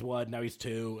way, now he's 1, now he's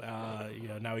 2,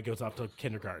 now he goes off to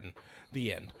kindergarten.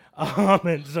 The end.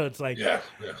 And so it's like,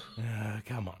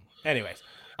 come on. Anyways,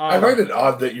 I find it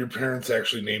odd that your parents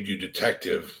actually named you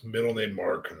Detective, middle name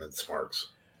Mark, and then Smarks.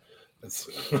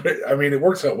 It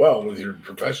works out well with your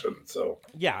profession. So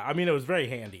yeah, it was very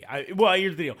handy.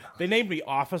 Here's the deal: they named me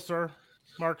Officer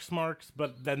Mark Smarks,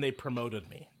 but then they promoted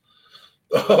me.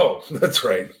 Oh, that's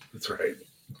right. That's right.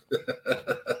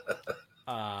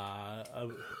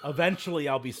 Eventually,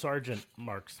 I'll be Sergeant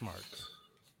Mark Smarks.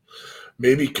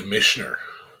 Maybe Commissioner.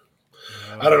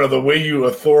 I don't know. The way you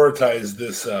authoritize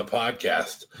this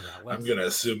podcast, I'm going to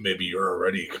assume maybe you're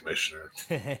already a commissioner.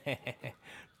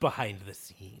 Behind the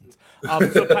scenes.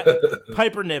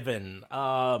 Piper Niven.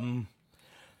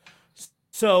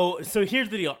 So here's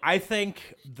the deal. I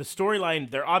think the storyline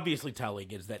they're obviously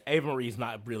telling is that Ava Marie's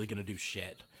not really going to do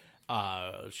shit.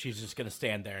 She's just going to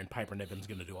stand there, and Piper Niven's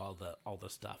going to do all the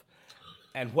stuff.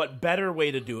 And what better way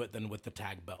to do it than with the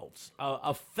tag belts?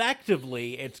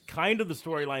 Effectively, it's kind of the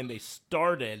storyline they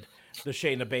started the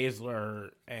Shayna Baszler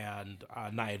and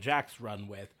Nia Jax run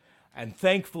with, and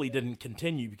thankfully didn't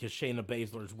continue because Shayna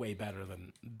Baszler is way better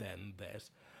than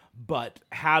this. But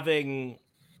having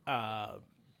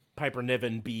Piper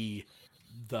Niven be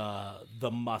the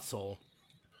muscle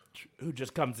who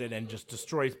just comes in and just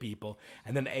destroys people,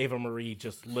 and then Ava Marie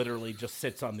just literally just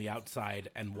sits on the outside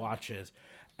and watches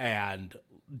and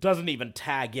doesn't even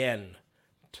tag in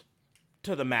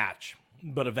to the match,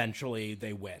 but eventually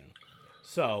they win.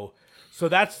 So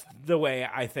that's the way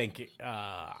I think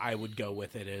I would go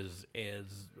with it is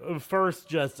first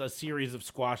just a series of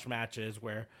squash matches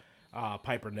where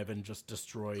Piper Niven just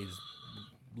destroys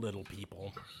little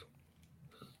people.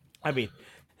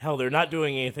 Hell, they're not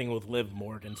doing anything with Liv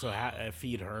Morgan, so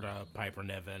feed her to Piper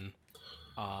Niven.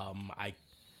 I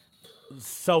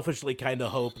selfishly kind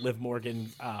of hope Liv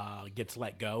Morgan gets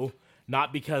let go.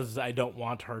 Not because I don't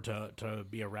want her to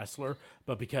be a wrestler,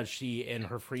 but because she, in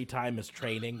her free time, is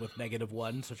training with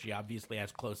 -1, so she obviously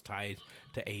has close ties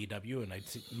to AEW, and I'd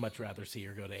much rather see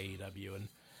her go to AEW, and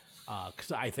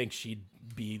because I think she'd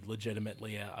be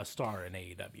legitimately a star in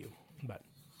AEW. But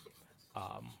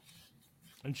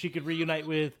and she could reunite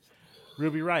with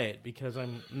Ruby Riott, because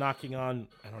I'm knocking on,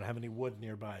 I don't have any wood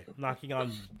nearby, knocking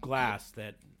on glass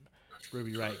that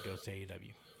Ruby Riott goes to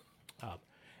AEW.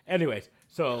 Anyways,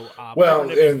 so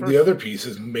and the other piece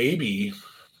is maybe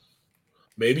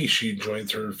maybe she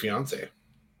joins her fiance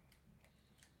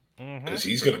because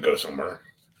he's going to go somewhere.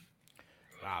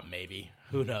 Maybe.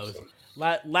 Who knows?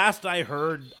 Last I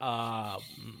heard,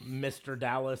 Mr.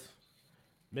 Dallas,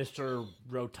 Mr.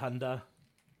 Rotunda,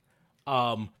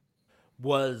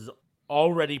 was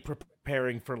already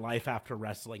preparing for life after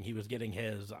wrestling. He was getting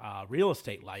his real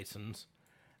estate license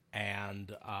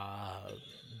and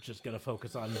just going to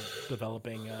focus on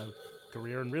developing a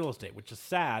career in real estate, which is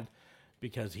sad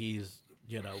because he's,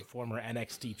 former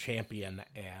NXT champion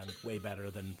and way better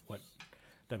than what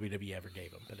WWE ever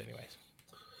gave him. But anyways.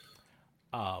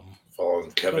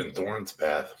 Following Kevin Thorne's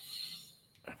path.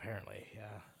 Apparently,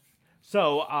 yeah.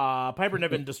 So Piper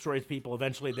Niven destroys people.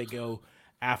 Eventually they go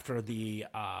after the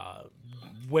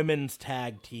women's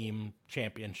tag team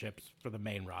championships for the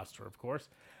main roster, of course.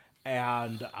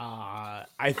 And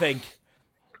I think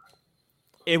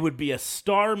it would be a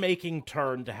star-making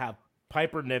turn to have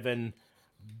Piper Niven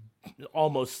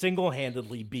almost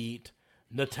single-handedly beat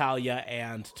Natalya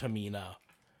and Tamina,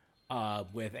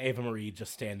 with Ava Marie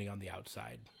just standing on the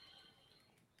outside.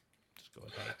 Just go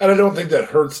ahead. And I don't think that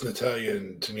hurts Natalya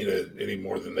and Tamina any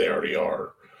more than they already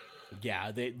are.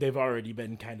 Yeah, they've already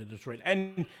been kind of destroyed.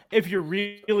 And if you're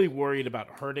really worried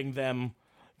about hurting them,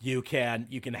 you can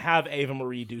have Ava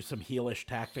Marie do some heelish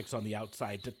tactics on the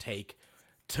outside to take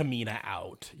Tamina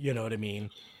out. You know what I mean?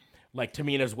 Like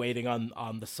Tamina's waiting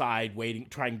on the side,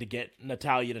 trying to get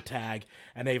Natalya to tag,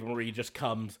 and Ava Marie just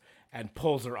comes and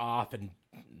pulls her off and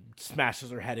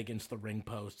smashes her head against the ring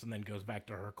post and then goes back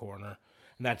to her corner.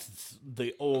 And that's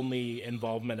the only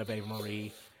involvement of Ava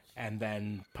Marie. And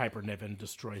then Piper Niven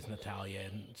destroys Natalya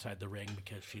inside the ring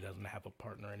because she doesn't have a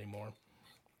partner anymore.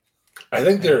 I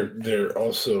think they're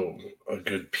also a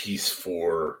good piece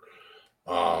for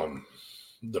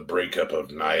the breakup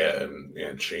of Nia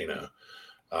and Shayna.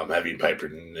 Having Piper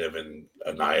Niven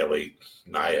annihilate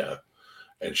Nia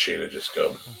and Shayna just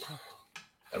go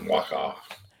and walk off.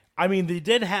 I mean, they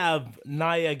did have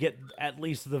Nia get at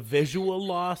least the visual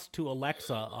loss to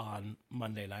Alexa on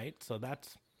Monday night, so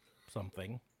that's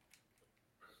something.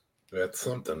 That's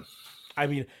something. I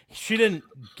mean, she didn't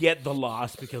get the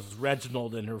loss because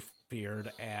Reginald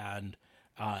interfered and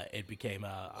it became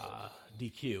a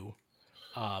DQ.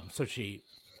 So she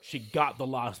got the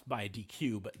loss by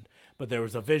DQ, but there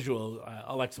was a visual.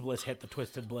 Alexa Bliss hit the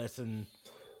Twisted Bliss and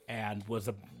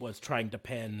was trying to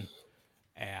pin,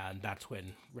 and that's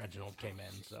when Reginald came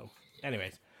in. So,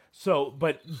 anyways,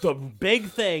 but the big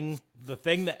thing, the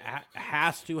thing that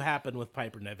has to happen with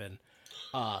Piper Niven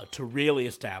to really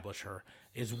establish her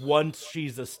is once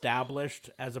she's established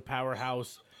as a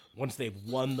powerhouse, once they've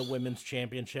won the women's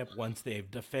championship, once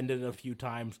they've defended it a few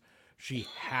times, she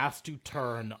has to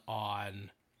turn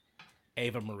on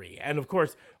Ava Marie. And of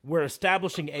course, we're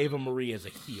establishing Ava Marie as a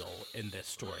heel in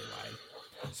this storyline.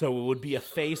 So it would be a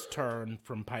face turn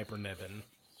from Piper Niven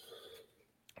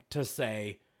to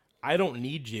say, I don't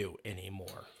need you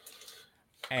anymore.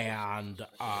 And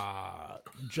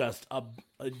just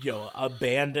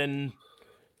abandon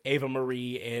Ava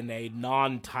Marie in a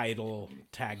non-title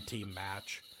tag team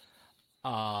match.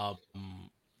 So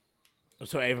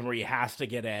Ava Marie has to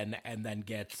get in and then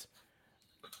gets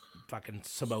fucking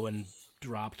Samoan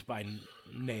dropped by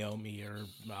Naomi or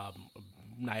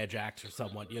Nia Jax or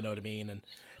someone, you know what I mean? And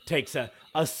takes a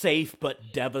safe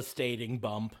but devastating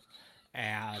bump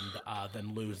and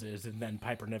then loses. And then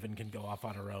Piper Niven can go off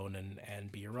on her own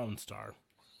and be her own star.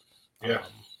 Yeah.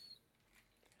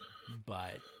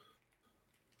 But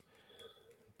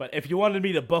if you wanted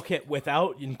me to book it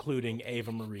without including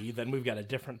Ava Marie, then we've got a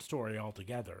different story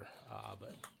altogether.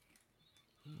 But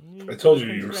I told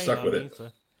you were stuck with it.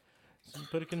 So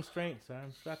put a constraint, so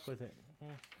I'm stuck with it. Yeah.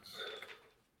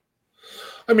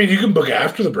 I mean, you can book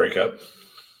after the breakup.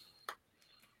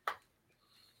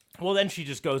 Well, then she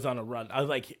just goes on a run. I was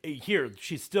like, here,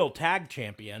 she's still tag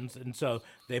champions, and so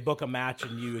they book a match,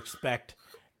 and you expect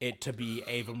it to be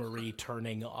Ava Marie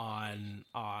turning on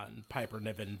Piper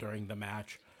Niven during the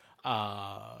match.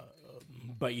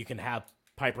 But you can have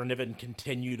Piper Niven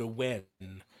continue to win,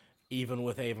 even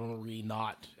with Ava Marie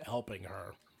not helping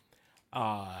her.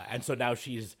 And so now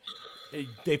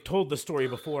they've told the story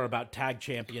before about tag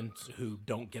champions who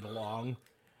don't get along.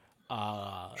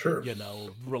 Sure.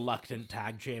 Reluctant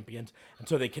tag champions. And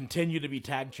so they continue to be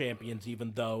tag champions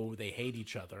even though they hate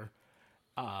each other.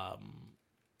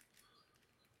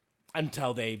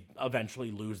 Until they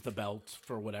eventually lose the belts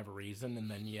for whatever reason. And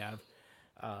then you have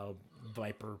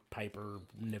Viper, Piper,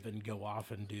 Niven go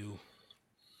off and do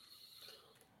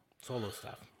solo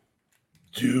stuff.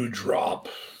 Doudrop.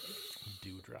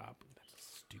 Doudrop. That's a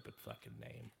stupid fucking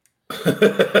name.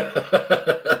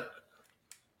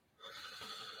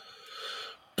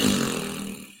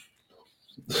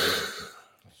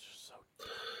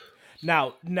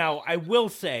 Now, I will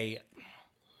say,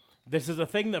 this is a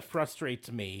thing that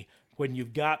frustrates me when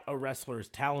you've got a wrestler as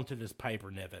talented as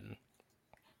Piper Niven,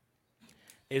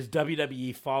 is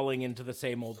WWE falling into the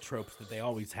same old tropes that they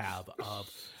always have of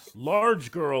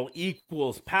large girl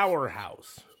equals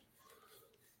powerhouse.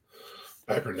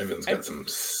 Piper Niven's got some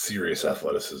serious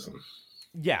athleticism.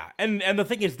 Yeah, and the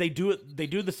thing is, they do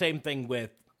the same thing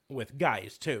with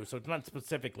guys too. So it's not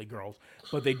specifically girls,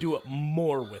 but they do it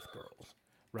more with girls,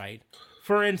 right?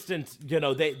 For instance,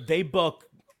 they book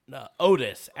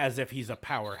Otis as if he's a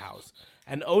powerhouse,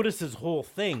 and Otis's whole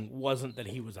thing wasn't that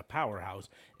he was a powerhouse;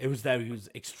 it was that he was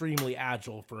extremely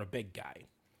agile for a big guy.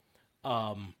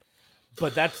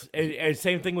 But that's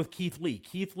same thing with Keith Lee.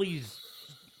 Keith Lee's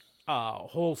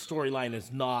whole storyline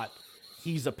is not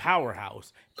he's a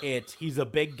powerhouse; it's he's a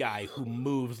big guy who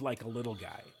moves like a little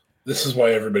guy. This is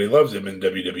why everybody loves him, and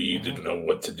WWE didn't know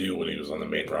what to do when he was on the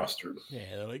main roster.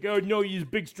 Yeah, they're like, oh no, he's a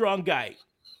big, strong guy.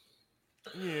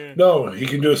 Yeah. No, he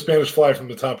can do a Spanish fly from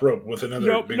the top rope with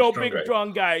another big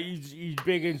strong guy. He's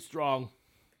big and strong.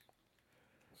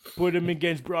 Put him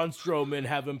against Braun Strowman,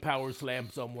 have him power slam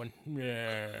someone.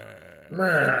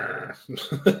 Yeah.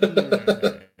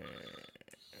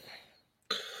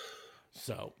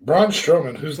 So Braun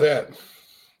Strowman, who's that?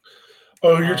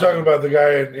 Oh, you're talking about the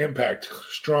guy in Impact,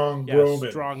 Strong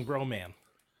Broman. Strong Broman.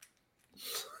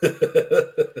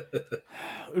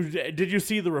 Did you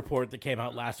see the report that came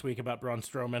out last week about Braun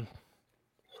Strowman?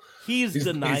 He's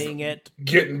denying it.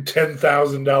 Getting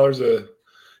 $10,000 a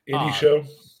indie show,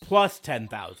 plus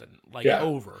 10,000,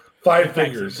 over 5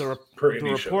 figures per indie show.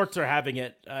 The reports are having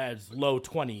it as low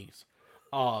 20s,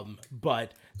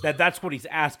 but that's what he's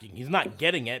asking. He's not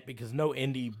getting it because no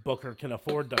indie booker can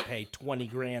afford to pay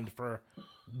 $20,000 for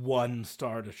one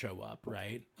star to show up,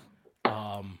 right?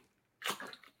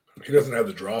 He doesn't have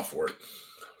the draw for it.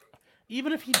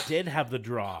 Even if he did have the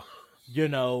draw,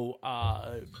 Joe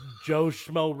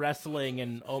Schmo Wrestling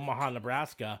in Omaha,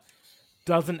 Nebraska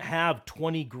doesn't have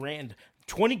 $20,000.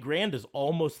 $20,000 is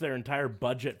almost their entire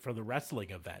budget for the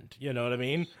wrestling event. You know what I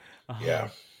mean? Yeah.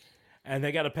 And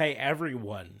they got to pay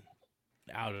everyone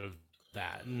out of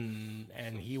that,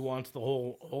 and he wants the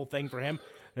whole thing for him.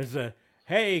 There's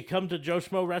hey, come to Joe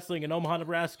Schmo Wrestling in Omaha,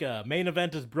 Nebraska. Main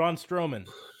event is Braun Strowman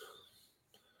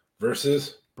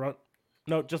versus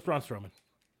just Braun Strowman.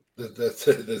 That's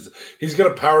it. He's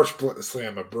gonna power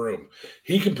slam a broom.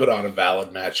 He can put on a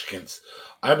valid match against.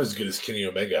 I'm as good as Kenny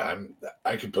Omega.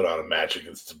 I can put on a match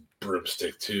against a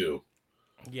broomstick too.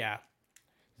 Yeah,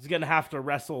 he's gonna have to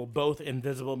wrestle both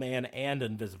Invisible Man and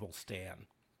Invisible Stan.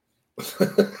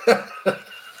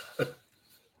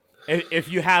 If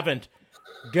you haven't,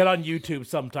 get on YouTube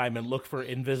sometime and look for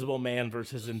Invisible Man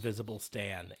versus Invisible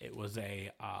Stan. It was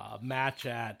a match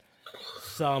at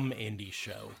some indie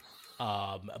show,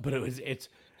 but it's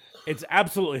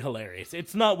absolutely hilarious.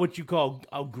 It's not what you call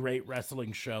a great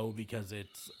wrestling show because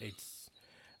it's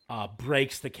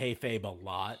breaks the kayfabe a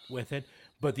lot with it,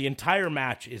 but the entire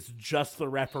match is just the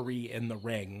referee in the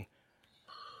ring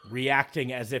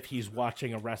reacting as if he's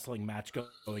watching a wrestling match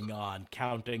going on,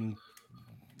 counting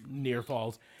near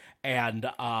falls. And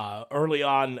early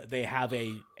on, they have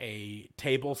a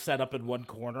table set up in one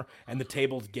corner, and the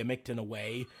table's gimmicked in a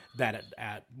way that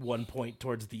at one point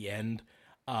towards the end,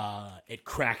 it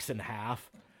cracks in half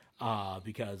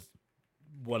because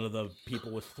one of the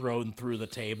people was thrown through the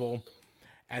table,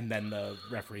 and then the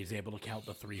referee is able to count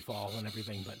the 3 fall and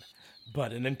everything.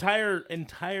 But an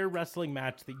entire wrestling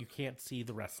match that you can't see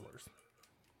the wrestlers.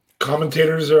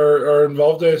 Commentators are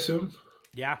involved, I assume?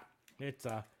 Yeah, it's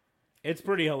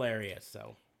pretty hilarious.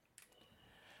 So,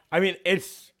 I mean,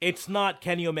 it's not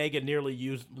Kenny Omega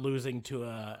nearly losing to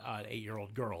an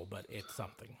 8-year-old girl, but it's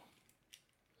something.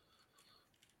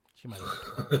 She might have.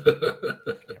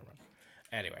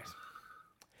 Anyways,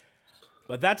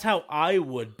 but that's how I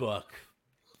would book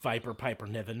Viper Piper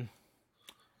Niven.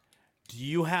 Do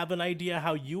you have an idea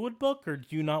how you would book, or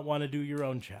do you not want to do your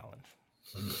own challenge?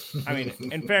 I mean,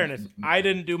 in fairness, I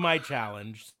didn't do my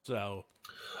challenge, so.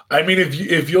 I mean,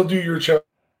 if you'll do your challenge,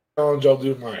 I'll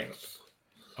do mine.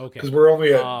 Okay. Because we're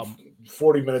only at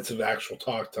 40 minutes of actual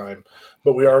talk time,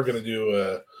 but we are going to do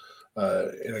a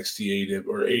NXT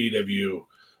or AEW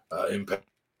Impact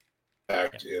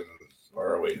in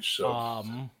ROH. So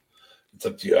it's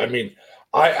up to you. I mean,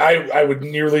 I would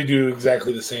nearly do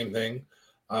exactly the same thing.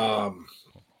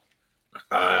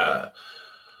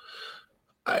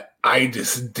 I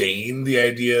disdain the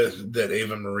idea that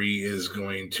Ava Marie is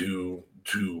going to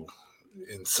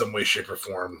in some way, shape, or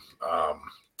form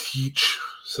teach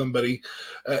somebody.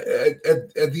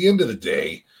 At the end of the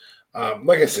day,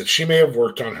 like I said, she may have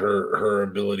worked on her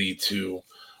ability to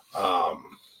to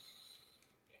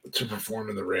perform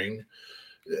in the ring.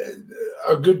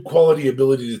 A good quality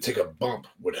ability to take a bump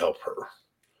would help her.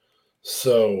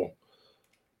 So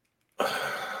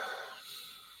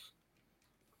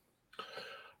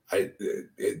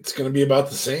it's going to be about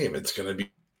the same. It's going to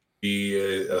be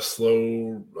a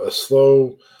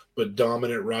slow but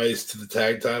dominant rise to the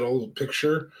tag title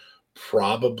picture,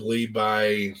 probably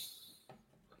by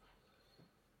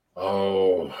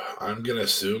I'm going to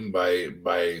assume by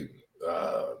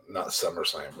not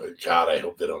SummerSlam. But God, I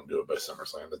hope they don't do it by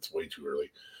SummerSlam. That's way too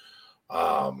early.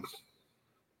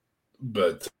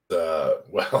 But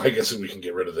well, I guess we can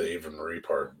get rid of the Ava Marie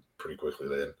part pretty quickly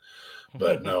then.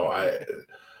 But no,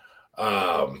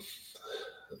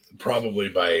 probably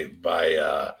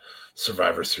by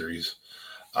Survivor Series.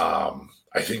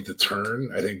 I think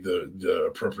the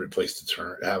appropriate place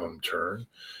to have them turn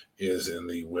is in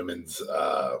the women's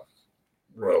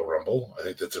Royal Rumble. I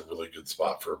think that's a really good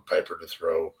spot for Piper to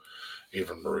throw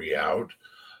Ava Marie out,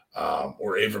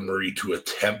 or Ava Marie to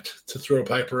attempt to throw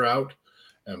Piper out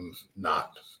and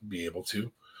not be able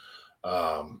to.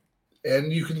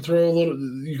 And you can throw a little.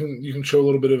 You can show a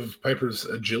little bit of Piper's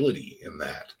agility in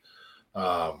that.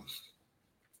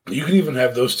 You can even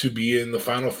have those two be in the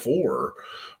final four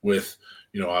with,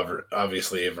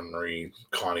 obviously Ava Marie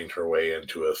conning her way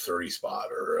into a 30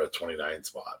 spot or a 29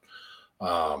 spot.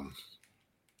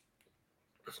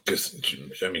 Because she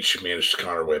managed to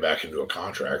con her way back into a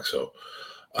contract, so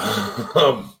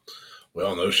we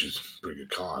all know she's a pretty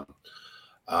good con.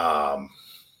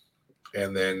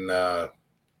 And then I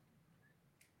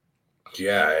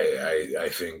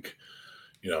think,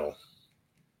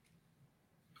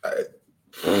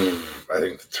 I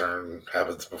think the turn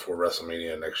happens before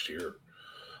WrestleMania next year.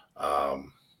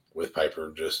 With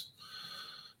Piper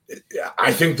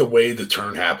I think the way the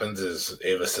turn happens is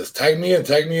Ava says, tag me in,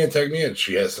 tag me in, tag me in.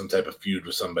 She has some type of feud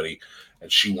with somebody, and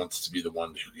she wants to be the one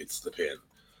who gets the pin.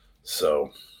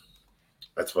 So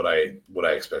that's what I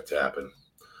expect to happen.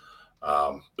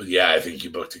 But yeah, I think you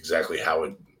booked exactly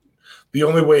the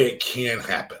only way it can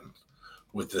happen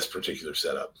with this particular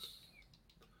setup.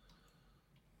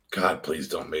 God, please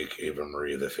don't make Ava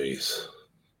Marie the face.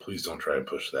 Please don't try and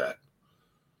push that.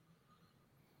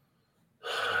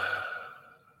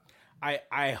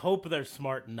 I hope they're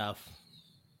smart enough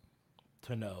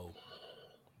to know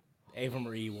Ava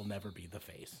Marie will never be the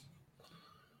face.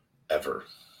 Ever.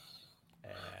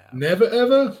 Never,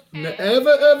 ever? Never,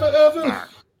 ever, ever?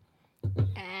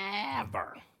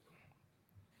 Ever.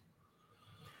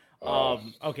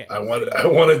 Okay. I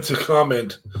wanted to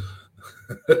comment.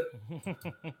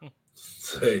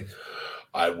 Say,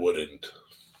 I wouldn't.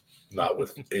 Not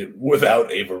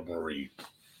without Ava Marie.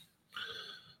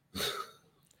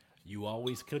 You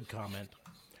always could comment.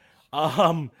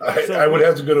 I would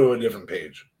have to go to a different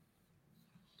page,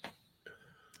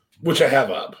 which I have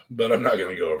up, but I'm not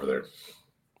going to go over there.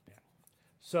 Yeah.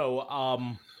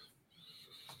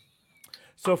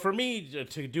 So for me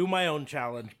to do my own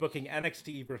challenge, booking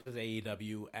NXT versus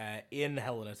AEW in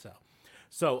Hell in a Cell.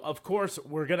 So of course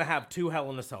we're gonna have 2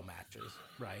 Hell in a Cell matches,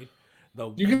 right?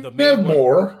 You can have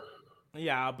more.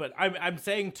 Yeah, but I'm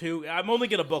saying 2. I'm only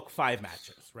gonna book 5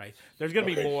 matches, right? There's gonna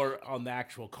be more on the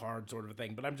actual card sort of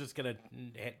thing, but I'm just gonna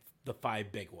hit the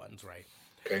 5 big ones, right?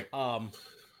 Okay.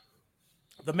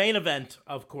 The main event,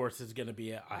 of course, is gonna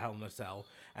be a Hell in a Cell,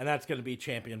 and that's gonna be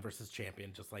champion versus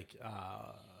champion, just like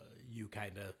you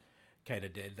kind of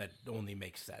did. That only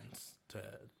makes sense to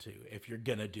if you're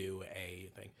gonna do a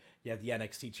thing. You have the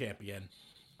NXT champion,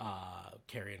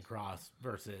 Karrion Kross,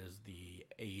 versus the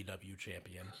AEW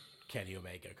champion, Kenny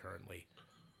Omega. Currently,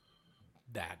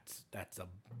 that's a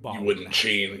bomb. You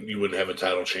wouldn't have a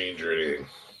title change or anything.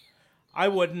 I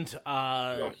wouldn't.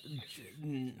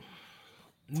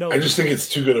 No, I just think it's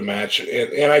too good a match,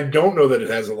 and I don't know that it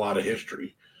has a lot of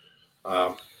history.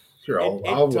 Here, I'll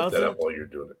look that up while you're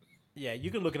doing it. Yeah,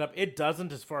 you can look it up. It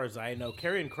doesn't, as far as I know.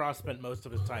 Karrion Kross spent most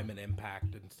of his time in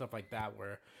Impact and stuff like that,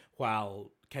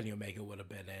 while Kenny Omega would have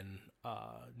been in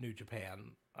New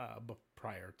Japan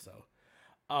prior. So,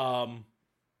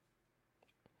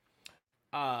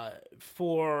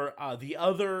 for the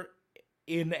other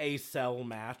in a cell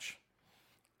match,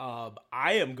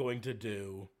 I am going to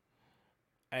do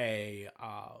a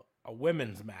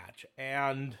women's match,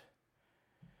 and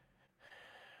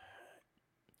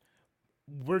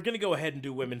we're going to go ahead and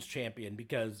do women's champion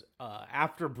because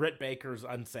after Britt Baker's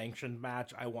unsanctioned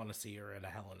match, I want to see her in a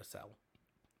Hell in a Cell.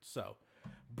 So,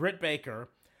 Britt Baker,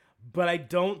 but I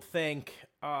don't think,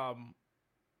 I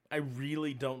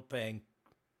really don't think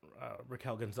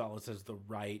Raquel Gonzalez is the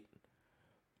right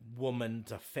woman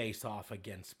to face off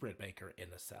against Britt Baker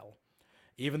in a cell.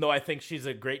 Even though I think she's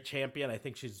a great champion, I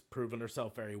think she's proven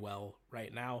herself very well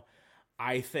right now.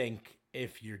 I think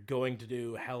if you're going to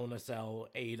do Hell in a Cell,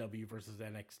 AEW versus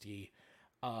NXT,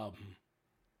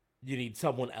 you need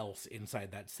someone else inside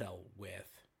that cell with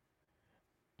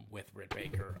Britt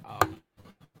Baker.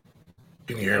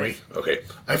 Can you hear me? Okay.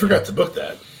 I forgot to book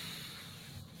that.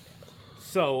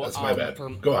 So that's my bad.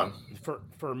 Go on.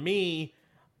 For me,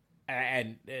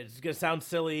 and it's gonna sound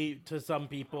silly to some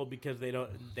people because they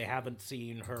haven't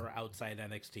seen her outside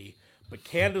NXT, but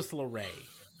Candice LeRae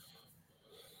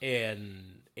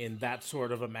in that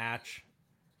sort of a match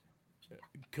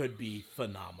could be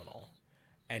phenomenal,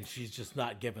 and she's just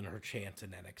not given her chance in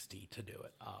NXT to do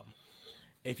it.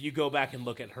 If you go back and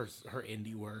look at her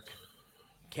indie work,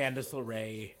 Candice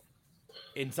LeRae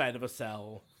inside of a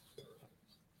cell,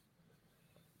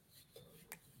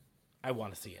 I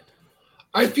want to see it.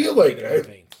 I feel like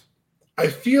the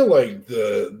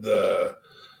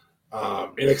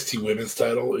NXT Women's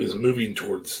title is moving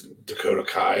towards Dakota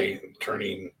Kai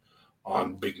turning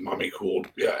on Big Mommy Cool.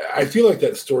 Yeah, I feel like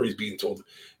that story is being told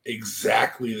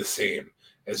exactly the same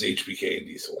as HBK and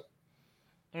Diesel.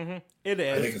 Mm-hmm. It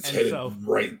is. I think it's headed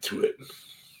right to it.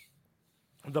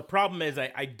 The problem is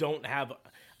I don't have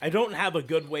a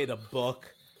good way to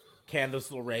book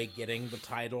Candice LeRae getting the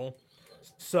title.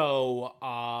 So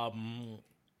I'm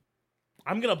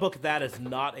gonna book that as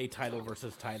not a title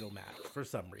versus title match for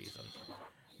some reason,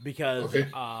 because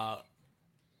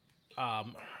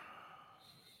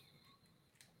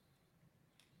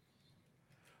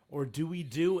or do we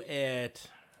do it?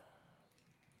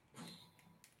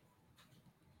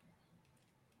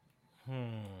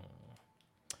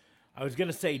 I was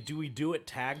gonna say, do we do it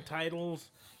tag titles,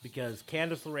 because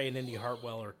Candice LeRae and Indy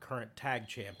Hartwell are current tag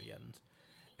champions.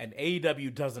 And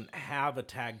AEW doesn't have a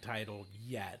tag title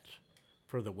yet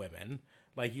for the women.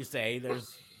 Like you say,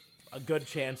 there's a good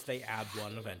chance they add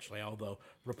one eventually, although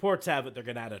reports have it they're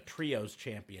going to add a trios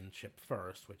championship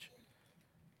first, which...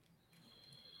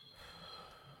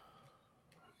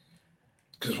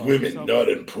 Because women not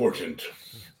important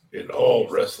in all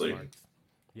wrestling.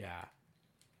 Yeah.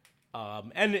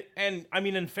 And I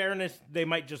mean, in fairness, they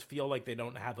might just feel like they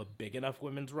don't have a big enough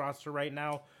women's roster right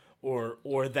now,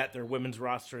 or that their women's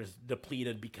roster is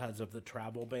depleted because of the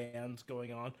travel bans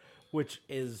going on, which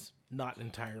is not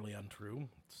entirely untrue.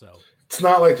 So it's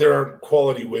not like there aren't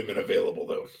quality women available,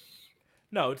 though.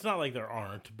 No, it's not like there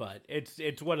aren't, but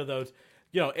it's one of those,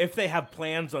 if they have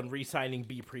plans on re-signing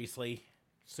Bea Priestley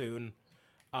soon,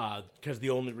 because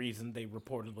the only reason they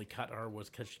reportedly cut her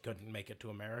was because she couldn't make it to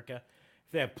America.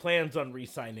 If they have plans on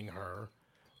re-signing her,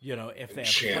 if they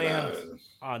have plans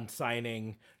on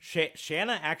signing...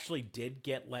 Shanna actually did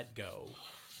get let go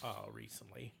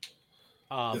recently.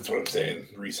 That's what I'm saying.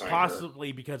 Re-signing possibly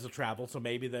her. Because of travel, so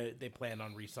maybe they plan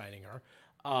on re-signing her.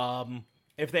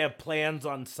 If they have plans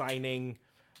on signing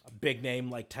a big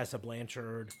name like Tessa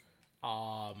Blanchard,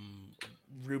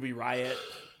 Ruby Riott,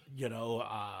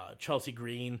 Chelsea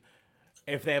Green,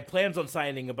 if they have plans on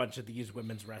signing a bunch of these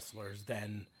women's wrestlers,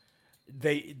 then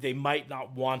they might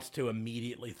not want to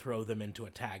immediately throw them into a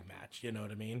tag match. You know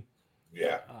what I mean?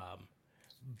 Yeah.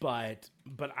 But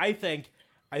I think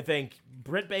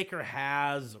Britt Baker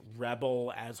has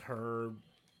Rebel as her,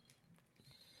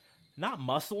 not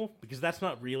muscle, because that's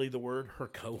not really the word. Her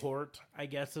cohort, I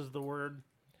guess, is the word.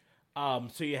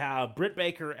 So you have Britt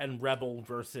Baker and Rebel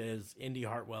versus Indy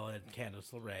Hartwell and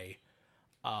Candice LeRae.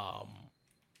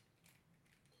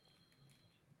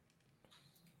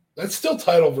 That's still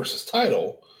title versus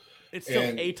title. It's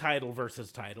still a title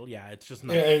versus title. Yeah, it's just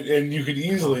not. And you could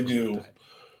easily do,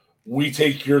 we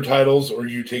take your titles or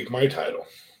you take my title.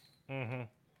 Mm-hmm.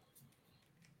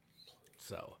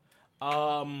 So,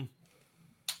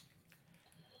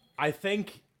 I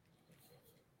think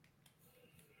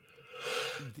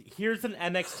here's an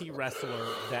NXT wrestler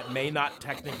that may not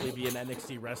technically be an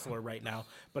NXT wrestler right now,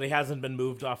 but he hasn't been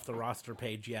moved off the roster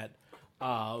page yet.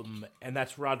 And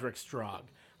that's Roderick Strong.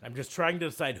 I'm just trying to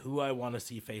decide who I want to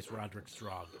see face Roderick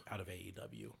Strong out of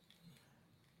AEW.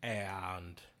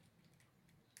 And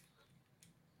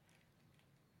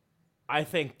I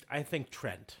think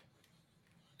Trent.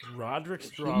 Roderick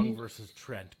Strong versus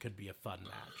Trent could be a fun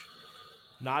match.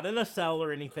 Not in a cell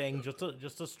or anything, just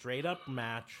a straight up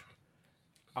match.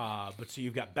 But so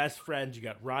you've got best friends, you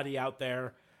got Roddy out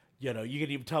there. You can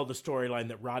even tell the storyline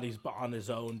that Roddy's on his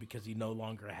own because he no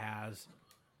longer has,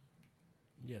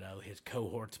 his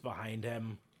cohorts behind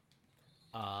him.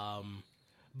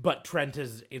 But Trent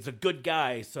is a good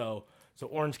guy, so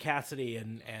Orange Cassidy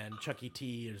and Chucky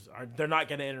T they're not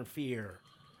going to interfere.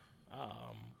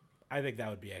 I think that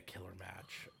would be a killer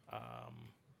match.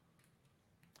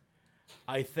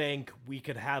 I think we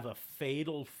could have a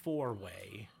fatal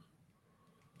 4-way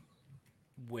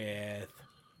with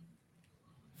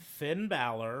Finn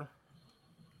Balor,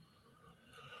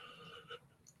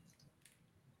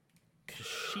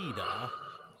 Kushida.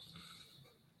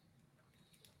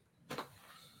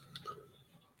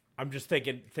 I'm just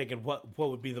thinking what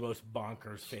would be the most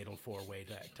bonkers fatal 4-way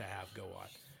to have go on.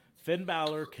 Finn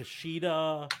Balor,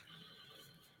 Kushida,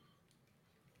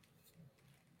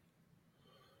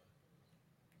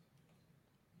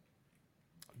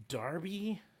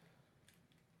 Darby,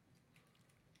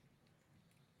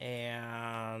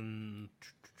 and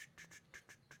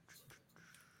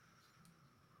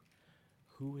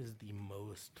who is the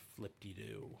most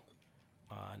flip-de-doo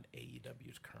on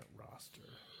AEW's current roster?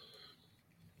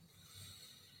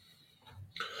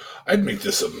 I'd make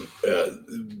this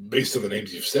based on the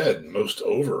names you've said, most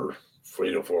over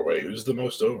Fatal 4-way. Who's the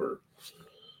most over?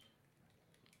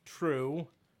 True.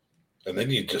 And then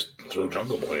you just throw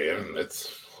Jungle Boy in, and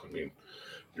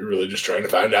you're really just trying to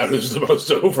find out who's the most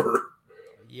over.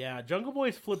 Yeah, Jungle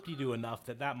Boy's flip-de-doo enough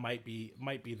that might be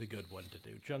the good one to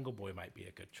do. Jungle Boy might be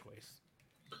a good choice.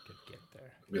 Could get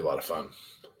there. It'd be a lot of fun.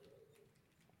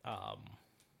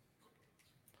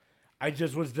 I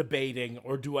just was debating,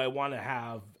 or do I want to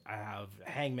have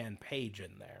Hangman Page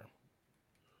in there?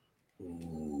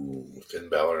 Ooh, Finn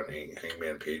Balor and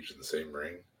Hangman Page in the same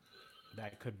ring.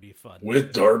 That could be fun.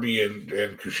 With Darby and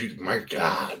Kushida. My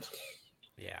God.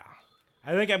 Yeah.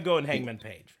 I think I'm going Hangman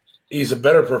Page. He's a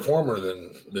better performer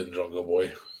than Jungle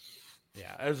Boy.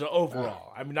 Yeah, as an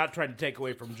overall. I'm not trying to take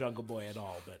away from Jungle Boy at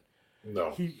all, but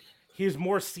no, he's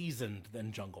more seasoned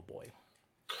than Jungle Boy.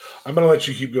 I'm gonna let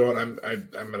you keep going. I'm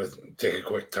gonna take a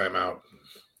quick timeout.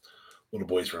 Little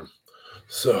boy's room.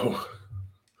 So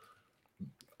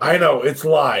I know it's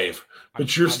live,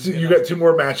 but you got 2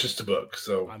 more matches to book.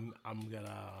 So I'm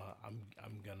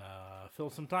gonna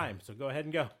fill some time. So go ahead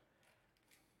and go.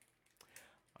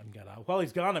 While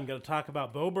he's gone, I'm gonna talk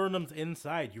about Bo Burnham's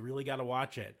Inside. You really got to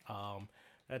watch it.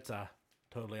 That's a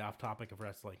totally off topic of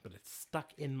wrestling, but it's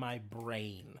stuck in my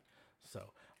brain.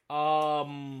 So,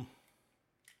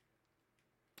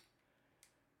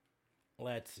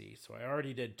 let's see. So I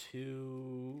already did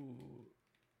two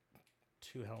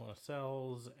Hell in a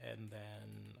Cells, and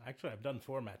then actually I've done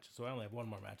 4 matches, so I only have 1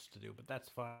 more match to do, but that's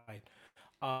fine.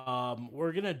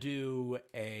 We're gonna do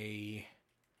a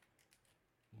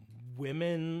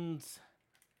women's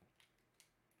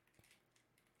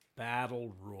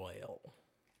battle royal.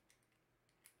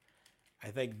 I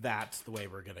think that's the way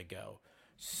we're gonna go.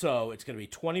 So it's gonna be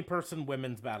 20-person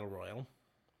women's battle royal.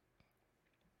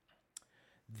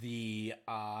 The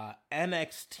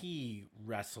NXT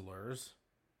wrestlers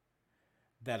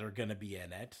that are going to be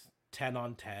in it, 10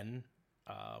 on 10.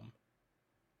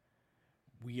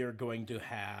 We are going to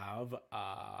have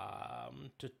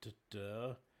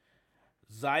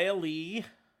Xia Li,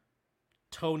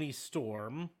 Toni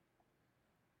Storm,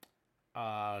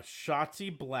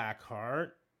 Shotzi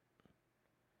Blackheart,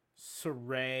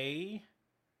 Saray,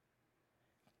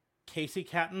 Casey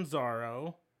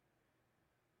Catanzaro,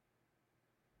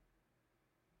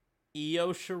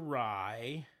 Io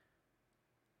Shirai,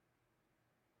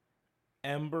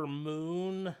 Ember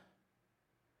Moon,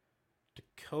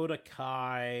 Dakota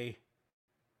Kai.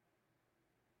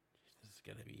 This is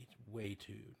going to be way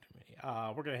too many.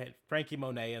 We're going to hit Frankie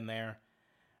Monet in there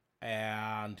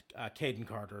and Caden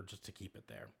Carter just to keep it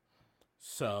there.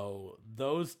 So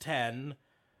those 10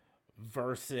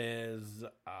 versus...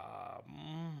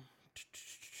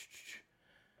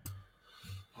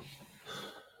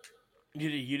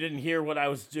 You didn't hear what I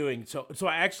was doing, so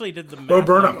I actually did the math. Bo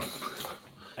Burnham.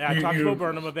 I talked about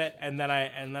Burnham a bit, and then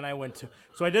I went to.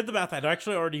 So I did the math. I'd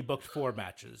actually already booked 4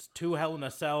 matches: 2 Hell in a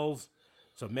Cells,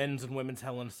 so men's and women's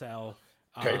Hell in a Cell.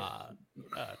 Okay.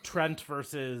 Trent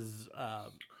versus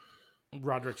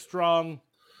Roderick Strong,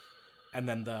 and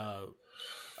then the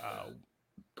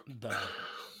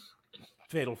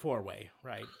Fatal 4-way,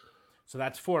 right? So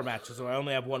that's 4 matches. So I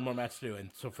only have 1 more match to do, and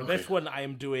so for this one, I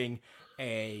am doing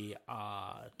a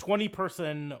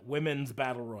 20-person women's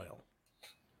battle royal.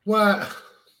 What?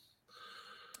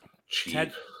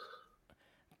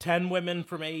 10 women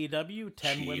from AEW,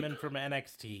 10 women from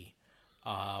NXT. It's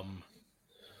a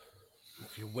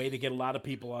way to get a lot of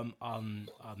people on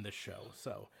this show.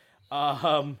 So,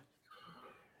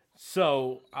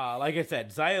 like I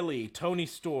said, Xia Li, Toni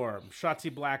Storm,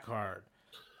 Shotzi Blackheart.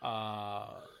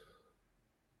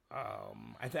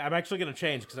 I'm actually going to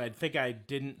change because I think I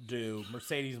didn't do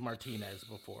Mercedes Martinez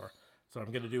before, so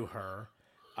I'm going to do her.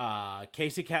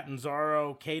 Casey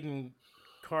Catanzaro, Caden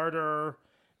Carter,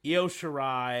 Io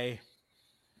Shirai,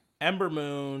 Ember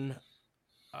Moon,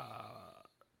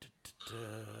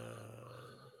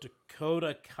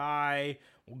 Dakota Kai.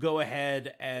 We'll go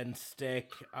ahead and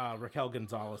stick Raquel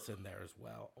Gonzalez in there as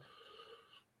well.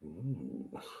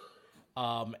 Ooh.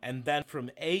 And then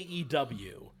from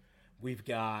AEW, we've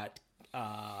got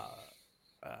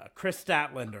Chris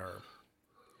Statlander,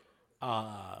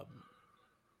 Hikaru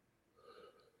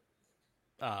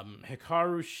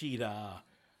Shida,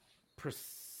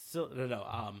 Priscilla.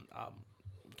 God,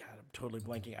 I'm totally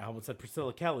blanking. I almost said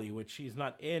Priscilla Kelly, which she's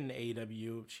not in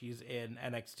AEW. She's in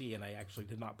NXT, and I actually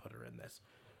did not put her in this.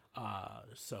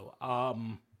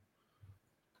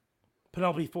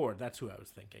 Penelope Ford. That's who I was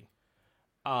thinking.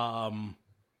 I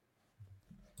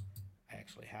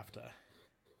actually have to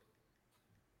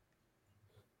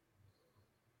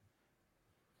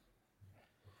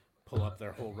pull up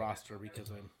their whole roster because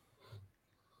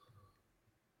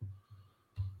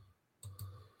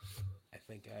I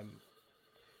think I'm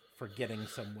forgetting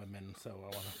some women, so I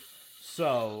want to.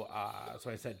 So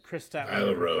I said Chris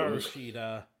Statlander,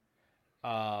 Hikaru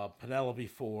Shida, Penelope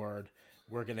Ford.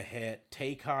 We're gonna hit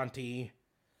Tay Conti,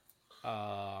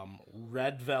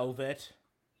 Red Velvet,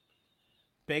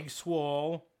 Big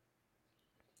Swole,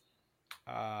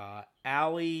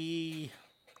 Allie.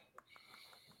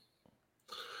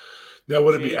 Now,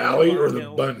 would it be Allie or the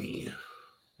bunny?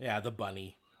 Yeah, the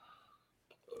bunny.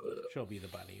 She'll be the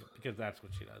bunny because that's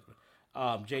what she does.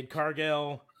 Jade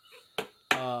Cargill,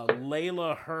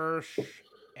 Layla Hirsch,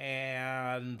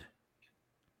 and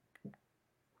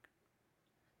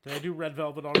did I do Red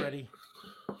Velvet already?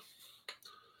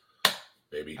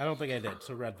 Maybe. I don't think I did.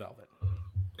 So Red Velvet.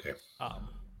 Okay.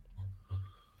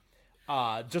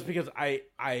 Just because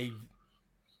I'm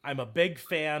a big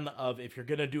fan of, if you're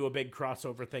gonna do a big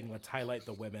crossover thing, let's highlight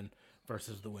the women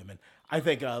versus the women. I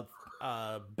think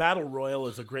Battle Royal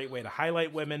is a great way to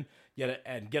highlight women,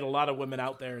 and get a lot of women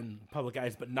out there in public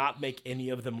eyes, but not make any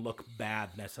of them look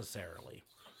bad necessarily,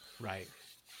 right?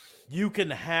 You can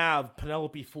have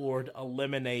Penelope Ford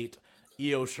eliminate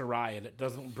Io Shirai, and it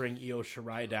doesn't bring Io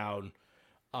Shirai down,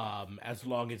 as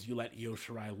long as you let Io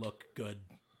Shirai look good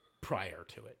prior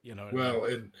to it. You know what I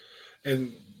mean?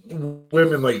 And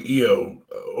women like Io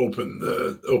open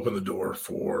the door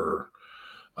for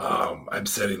I'm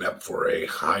setting up for a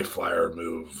high flyer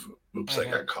move. Oops, I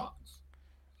got caught.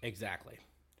 Exactly.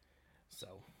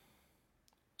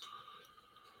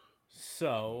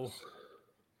 So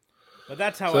but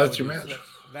that's how that's your match.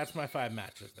 That's my 5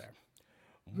 matches there.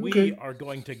 Okay. We are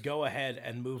going to go ahead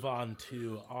and move on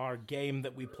to our game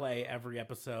that we play every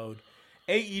episode.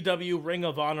 AEW, Ring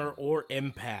of Honor, or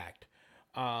Impact.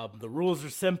 The rules are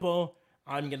simple.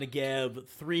 I'm going to give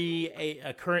 3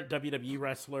 current WWE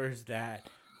wrestlers that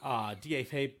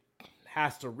DFA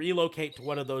has to relocate to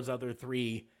one of those other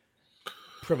 3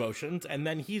 promotions, and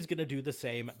then he's going to do the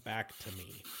same back to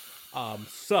me.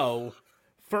 So,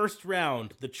 first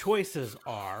round, the choices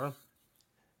are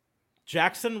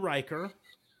Jackson Riker,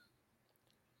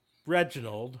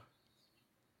 Reginald,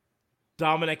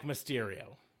 Dominic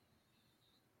Mysterio.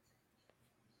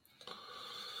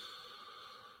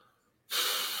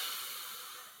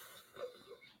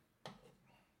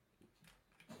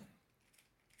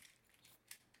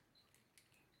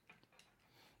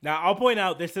 Now, I'll point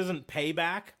out this isn't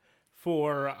payback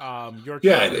for your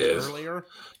challenge earlier.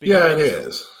 Yeah, it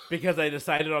is. Because I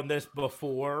decided on this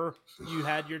before you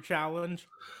had your challenge.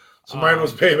 So mine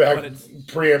was payback,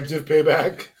 preemptive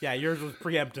payback. Yeah, yours was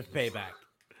preemptive payback.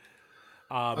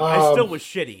 I still was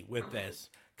shitty with this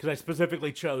because I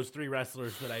specifically chose 3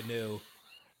 wrestlers that I knew.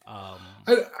 I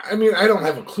mean, I don't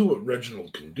have a clue what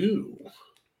Reginald can do.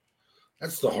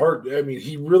 That's the hard. I mean,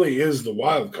 he really is the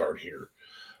wild card here.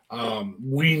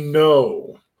 We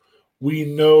know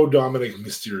Dominic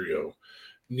Mysterio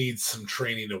needs some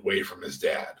training away from his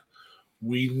dad.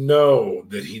 We know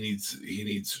that he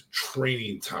needs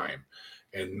training time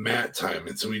and mat time,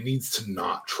 and so he needs to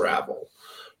not travel.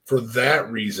 For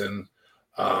that reason,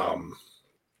 I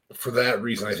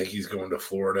think he's going to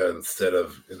Florida instead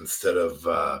of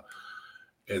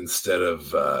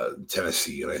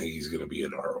Tennessee, and I think he's going to be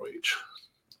in ROH.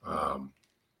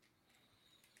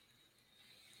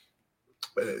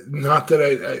 Not that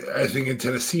I think in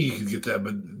Tennessee you can get that,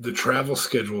 but the travel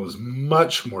schedule is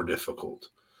much more difficult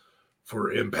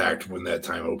for Impact when that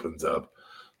time opens up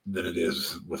than it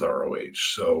is with ROH.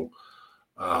 So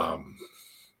I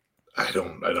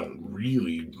don't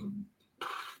really.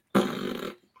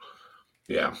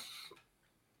 Yeah.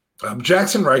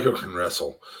 Jackson Riker can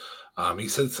wrestle. He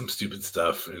said some stupid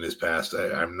stuff in his past.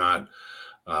 I'm not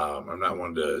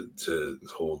one to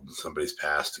hold somebody's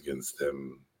past against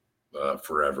them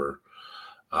forever.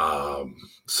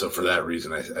 So for that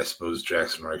reason, I suppose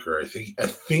Jackson Riker, I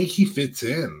think he fits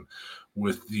in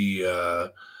with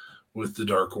the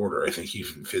Dark Order. I think he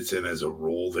fits in as a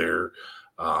role there.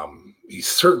 He's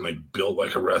certainly built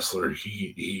like a wrestler.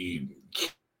 He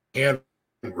can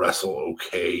wrestle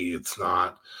okay. It's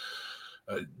not.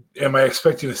 Am I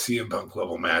expecting a CM Punk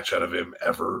level match out of him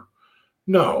ever?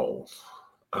 No.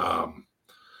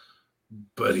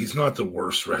 But he's not the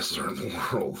worst wrestler in the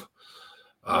world.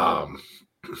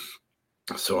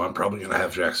 So I'm probably going to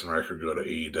have Jackson Riker go to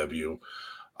AEW.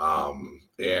 And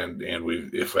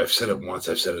if I've said it once,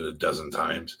 I've said it a dozen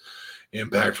times.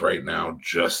 Impact right now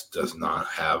just does not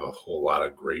have a whole lot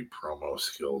of great promo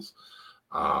skills.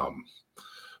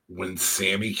 When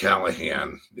Sami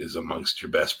Callihan is amongst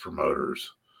your best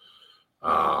promoters,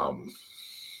 that's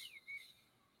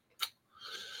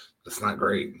not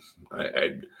great.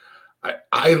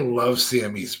 I love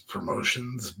Sammy's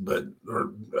promotions,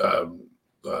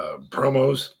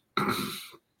 promos,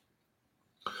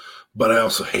 but I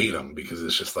also hate them because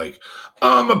it's just like,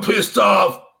 I'm a pissed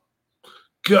off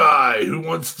guy who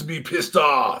wants to be pissed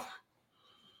off,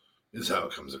 is how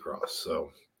it comes across.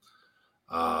 So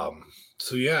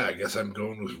yeah, I guess I'm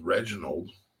going with Reginald.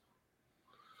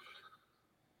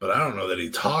 But I don't know that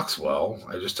he talks well.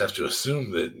 I just have to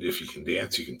assume that if you can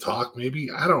dance, you can talk,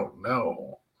 maybe. I don't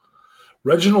know.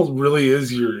 Reginald really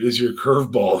is your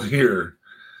curveball here,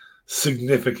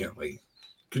 significantly.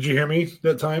 Could you hear me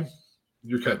that time?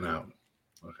 You're cutting out.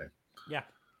 Okay. Yeah.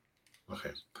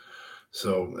 Okay.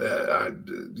 So,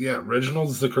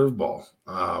 Reginald's the curveball.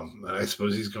 And I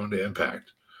suppose he's going to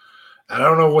Impact. And I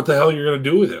don't know what the hell you're going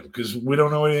to do with him because we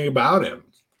don't know anything about him.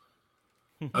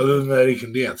 Other than that, he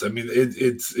can dance. I mean,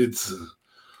 it's.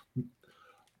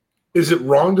 Is it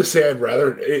wrong to say I'd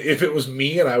rather, if it was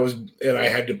me and I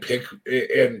had to pick,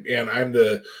 and I'm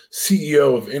the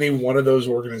CEO of any one of those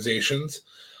organizations,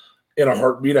 in a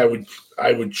heartbeat,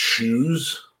 I would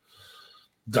choose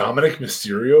Dominic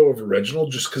Mysterio over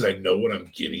Reginald just because I know what I'm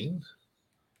getting.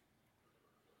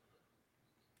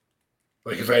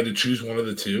 Like if I had to choose one of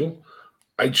the two,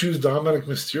 I'd choose Dominic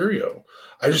Mysterio.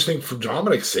 I just think for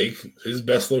Dominic's sake, his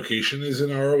best location is in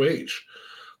ROH.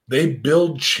 They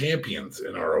build champions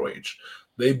in ROH.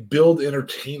 They build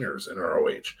entertainers in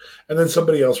ROH. And then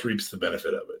somebody else reaps the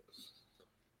benefit of it.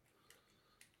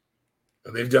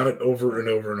 And they've done it over and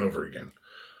over and over again.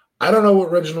 I don't know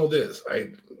what Reginald is.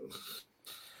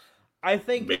 I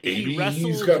think maybe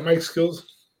he's got mic skills.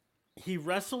 He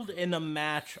wrestled in a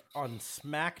match on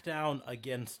SmackDown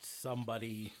against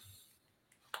somebody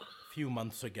a few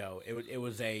months ago. It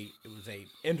was a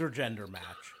intergender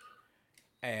match.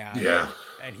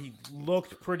 And he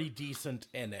looked pretty decent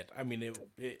in it. I mean,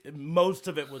 most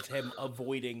of it was him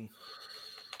avoiding.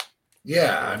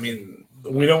 Yeah, I mean,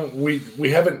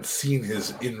 we haven't seen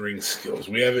his in-ring skills.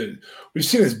 We've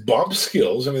seen his bump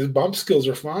skills, and his bump skills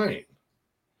are fine.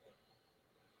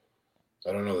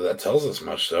 I don't know that tells us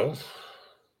much, though.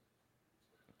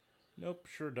 Nope,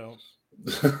 sure don't.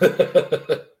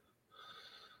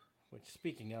 Which,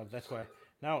 speaking of, that's why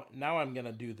now I'm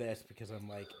gonna do this because I'm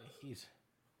like he's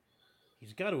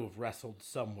got to have wrestled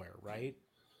somewhere, right?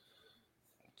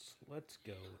 Let's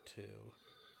go to.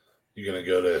 You're going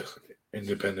to go to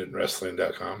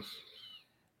independentwrestling.com?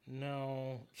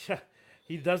 No.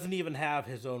 He doesn't even have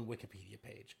his own Wikipedia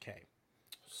page. Okay.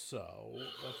 So,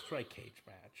 let's try cage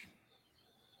match.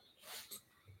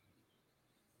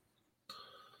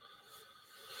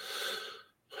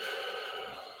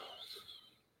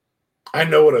 I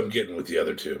know what I'm getting with the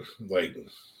other two. Like,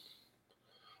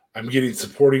 I'm getting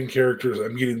supporting characters.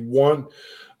 I'm getting one.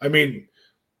 I mean,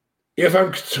 if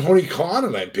I'm Tony Khan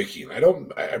and I'm picking, I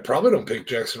probably don't pick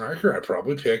Jackson Riker. I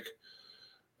probably pick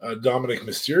Dominic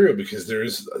Mysterio because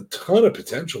there's a ton of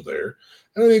potential there.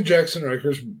 And I think Jackson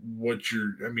Riker's he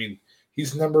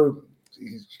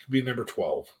could be number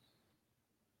 12.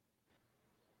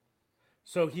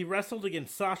 So he wrestled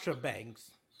against Sasha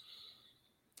Banks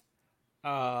in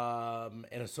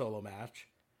a solo match.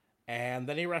 And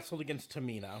then he wrestled against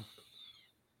Tamina.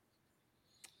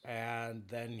 And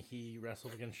then he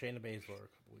wrestled against Shayna Baszler a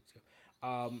couple weeks ago.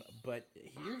 But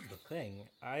here's the thing.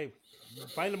 I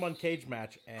find him on Cage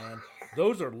Match, and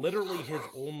those are literally his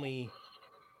only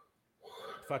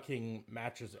fucking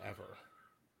matches ever.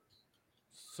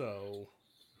 So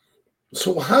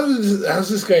how does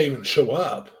this guy even show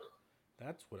up?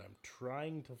 That's what I'm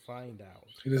trying to find out.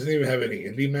 He doesn't even have any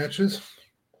indie matches?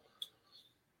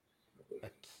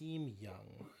 Akeem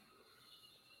Young.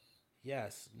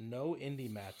 Yes, no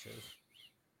indie matches.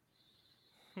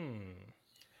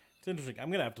 It's interesting. I'm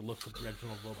gonna have to look at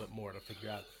Reginald a little bit more to figure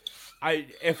out.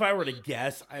 If I were to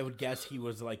guess, I would guess he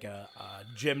was like a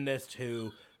gymnast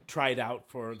who tried out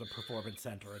for the Performance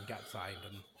Center and got signed,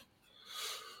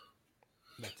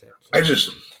 and That's it. I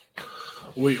just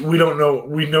we don't know.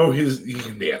 We know he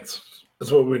can dance.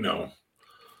 That's what we know.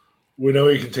 We know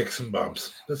he can take some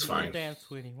bumps. That's fine. He can dance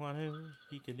when he want to.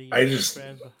 He can leave his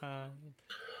friends behind.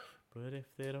 But if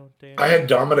they don't dance, I had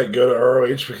Dominic go to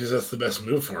ROH because that's the best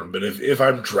move for him. But if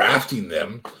I'm drafting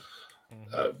them,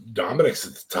 Dominic's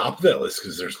at the top of that list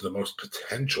because there's the most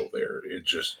potential there. It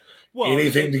just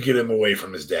anything to get him away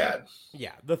from his dad.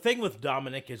 Yeah, the thing with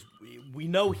Dominic is we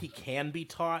know he can be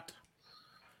taught.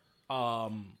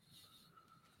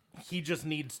 He just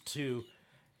needs to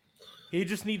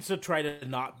try to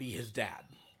not be his dad.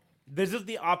 This is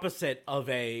the opposite of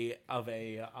a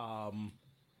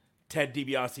Ted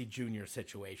DiBiase Jr.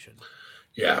 situation.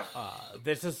 Yeah.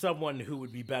 This is someone who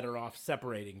would be better off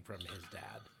separating from his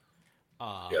dad.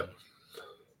 Yep.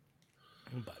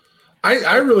 But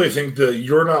I really think the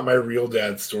 "You're Not My Real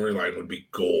Dad" storyline would be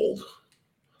gold.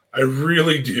 I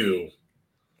really do.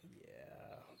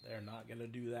 Yeah, they're not gonna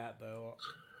do that though.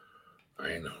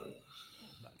 I know.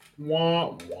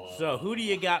 Wah, wah. So who do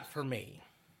you got for me?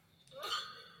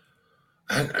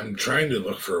 I'm trying to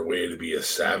look for a way to be as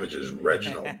savage as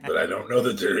Reginald, but I don't know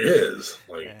that there is.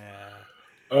 Like,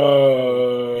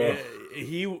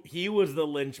 he was the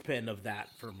linchpin of that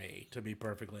for me, to be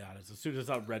perfectly honest. As soon as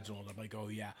I saw Reginald, I'm like, oh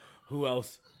yeah, who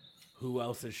else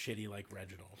is shitty like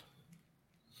Reginald?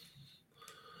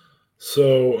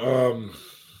 So,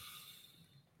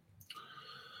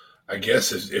 I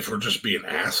guess if we're just being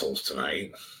assholes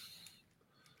tonight,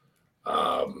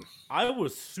 I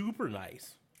was super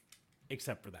nice,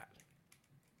 except for that.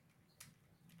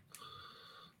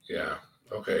 Yeah.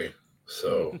 Okay.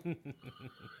 So,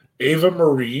 Ava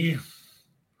Marie,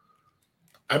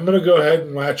 I'm going to go ahead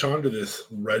and latch on to this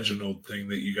Reginald thing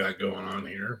that you got going on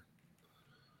here.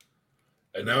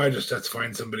 And now I just have to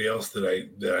find somebody else that I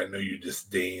know you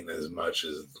disdain as much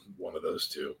as one of those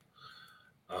two.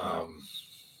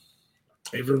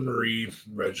 Ava Marie,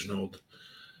 Reginald,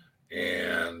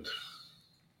 and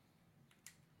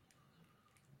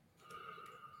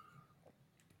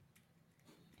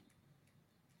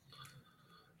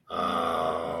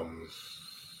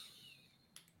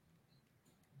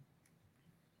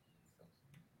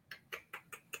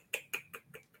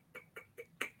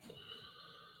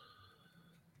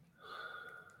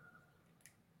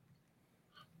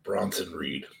Bronson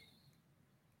Reed.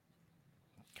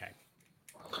 Okay.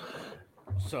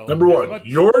 So number one,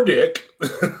 your dick.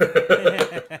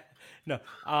 No,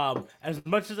 as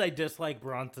much as I dislike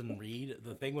Bronson Reed,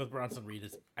 the thing with Bronson Reed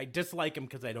is I dislike him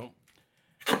because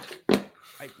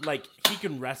he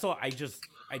can wrestle. I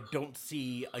don't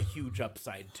see a huge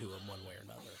upside to him one way or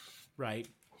another, right?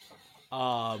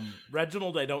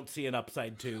 Reginald, I don't see an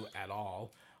upside to at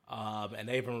all. And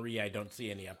Ava Marie, I don't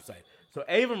see any upside. So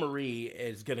Ava Marie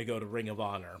is going to go to Ring of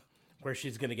Honor, where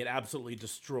she's going to get absolutely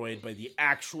destroyed by the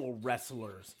actual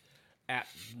wrestlers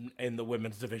in the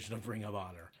women's division of Ring of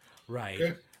Honor, right?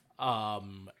 Okay.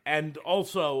 And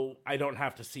also, I don't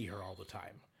have to see her all the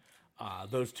time.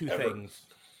 Those two things,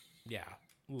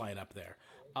 line up there.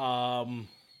 I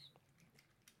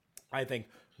think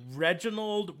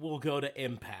Reginald will go to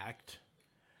Impact.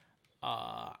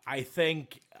 I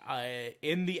think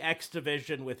in the X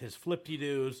division with his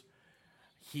flip-de-doos,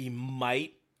 he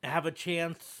might have a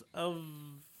chance of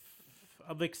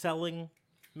excelling,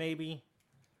 maybe.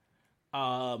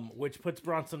 Which puts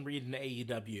Bronson Reed in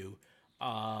AEW,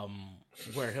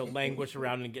 where he'll languish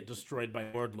around and get destroyed by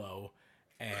Wardlow,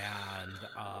 and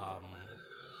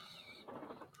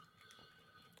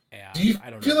do you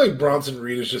feel like Bronson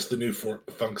Reed is just the new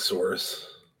Funksaurus?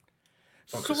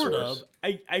 Sort of.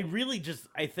 I really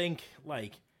I think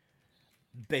like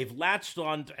they've latched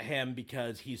on to him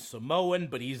because he's Samoan,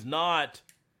 but he's not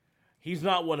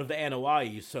one of the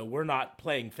Anoa'i, so we're not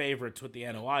playing favorites with the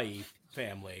Anoa'i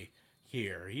family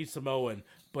here. He's Samoan,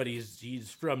 but he's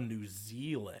from New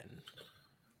Zealand,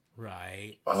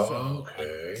 right? Oh, so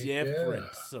okay. A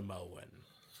different Samoan,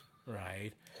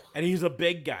 right? And he's a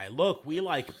big guy. Look, we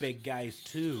like big guys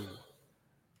too.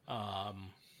 But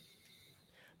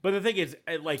the thing is,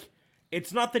 like,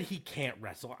 it's not that he can't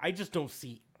wrestle. I just don't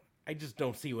see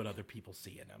what other people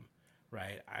see in him,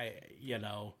 right?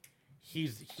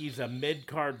 He's a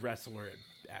mid-card wrestler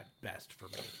at best for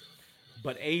me.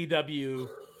 But AEW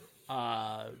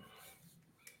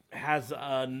has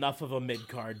enough of a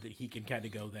mid-card that he can kind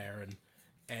of go there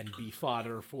and be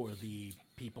fodder for the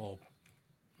people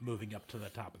moving up to the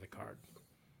top of the card.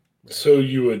 Right? So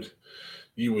you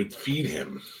would feed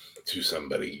him to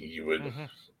somebody. You would. Mm-hmm.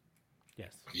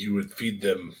 Yes. You would feed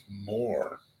them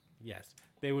more. Yes.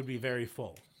 They would be very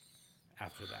full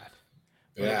after that.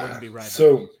 But it wouldn't be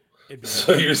Ryback.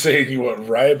 So you're saying you want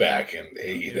Ryback in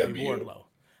AEW? It'd be Wardlow.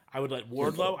 I would let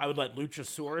Wardlow. I would let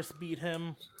Luchasaurus beat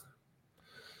him.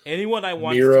 Anyone I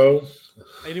want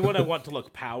to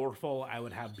look powerful, I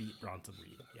would have beat Bronson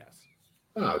Reed. Yes.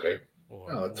 Oh, okay.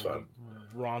 Or That's fun.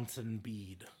 Ronson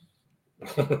Bede.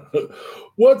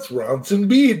 What's Ronson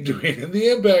Bede doing in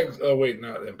the Impact? Oh, wait,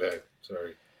 not Impact.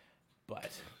 Sorry. But,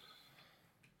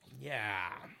 yeah,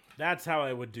 that's how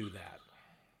I would do that.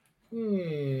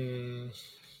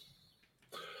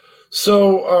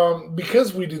 So,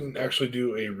 because we didn't actually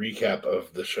do a recap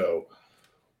of the show,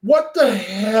 what the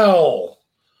hell?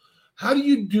 How do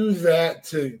you do that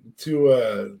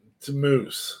to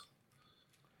Moose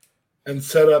and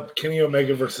set up Kenny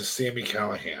Omega versus Sami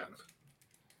Callihan?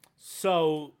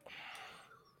 So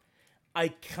I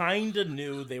kind of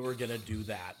knew they were going to do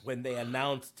that when they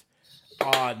announced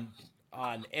on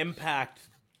Impact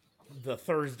the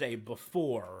Thursday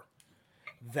before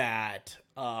that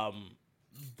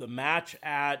the match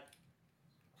at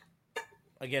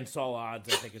Against All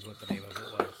Odds, I think is what the name of it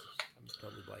was. I'm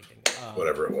totally blanking.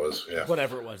 Whatever it was, yeah.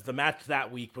 Whatever it was. The match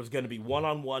that week was going to be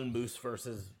one-on-one Moose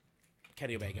versus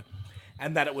Kenny Omega.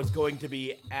 And that it was going to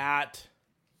be at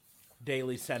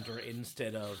Daily Center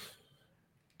instead of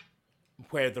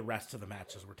where the rest of the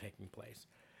matches were taking place.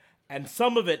 And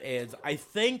some of it is, I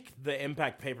think the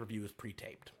Impact pay-per-view is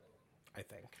pre-taped. I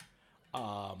think.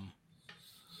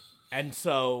 And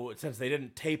so, since they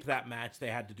didn't tape that match, they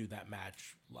had to do that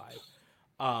match live.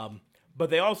 But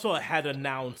they also had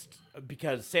announced,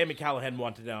 because Sami Callihan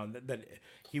wanted to know that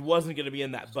he wasn't going to be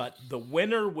in that, but the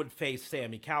winner would face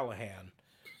Sami Callihan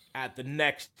at the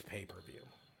next pay-per-view.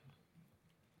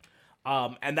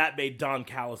 And that made Don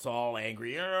Callis all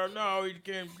angry. Oh, no, he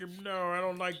can't. No, I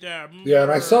don't like that. Yeah,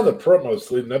 and I saw the promos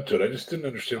leading up to it. I just didn't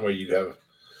understand why you'd have.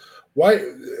 Why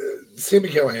Sami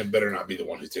Callihan better not be the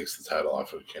one who takes the title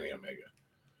off of Kenny Omega.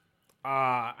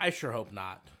 I sure hope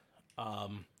not.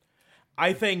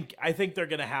 I think they're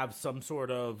gonna have some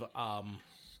sort of.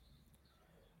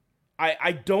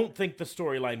 I don't think the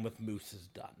storyline with Moose is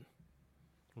done,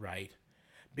 right?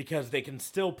 Because they can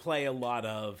still play a lot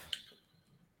of.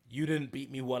 You didn't beat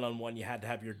me one-on-one. You had to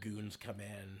have your goons come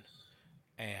in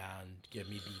and give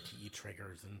me BTE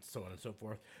triggers and so on and so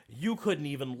forth. You couldn't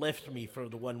even lift me for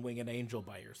the One-Winged Angel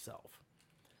by yourself.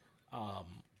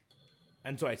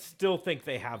 And so I still think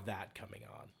they have that coming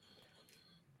on.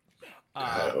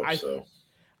 I hope so.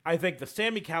 I think the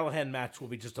Sami Callihan match will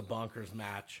be just a bonkers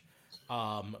match.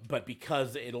 But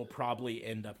because it'll probably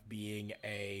end up being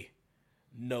a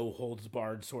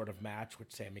no-holds-barred sort of match,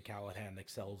 which Sami Callihan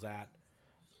excels at,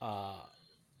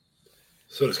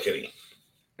 so does Kenny.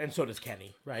 And so does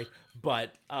Kenny, right?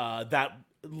 But that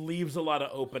leaves a lot of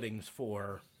openings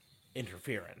for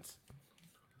interference.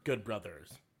 Good Brothers,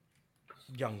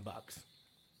 Young Bucks,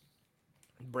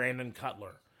 Brandon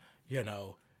Cutler,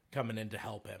 coming in to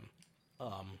help him.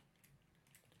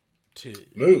 To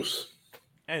Moose.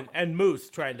 And Moose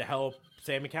trying to help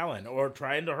Sami Callihan, or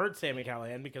trying to hurt Sami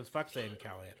Callihan because fuck Sami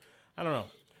Callihan. I don't know.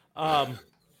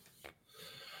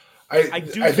 I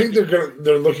think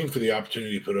they're looking for the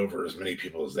opportunity to put over as many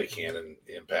people as they can in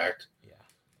Impact. Yeah.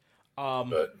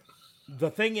 But the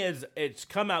thing is, it's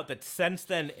come out that since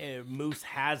then, Moose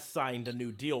has signed a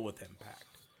new deal with Impact.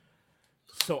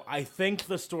 So I think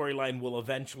the storyline will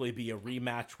eventually be a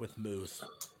rematch with Moose.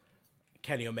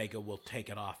 Kenny Omega will take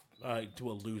it off,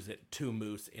 will lose it to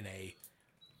Moose in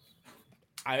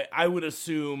I would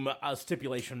assume a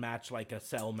stipulation match, like a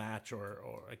cell match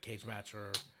or a cage match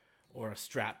or a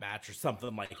strap match or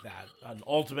something like that, an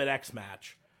Ultimate X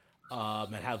match,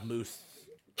 and have Moose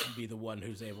be the one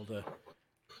who's able to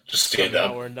just stand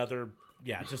up or another.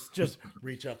 Yeah, just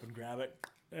reach up and grab it.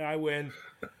 I win.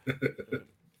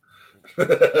 We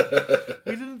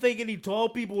didn't think any tall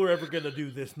people were ever going to do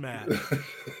this match.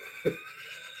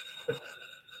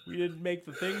 We didn't make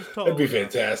the things tall. That'd be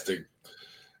fantastic.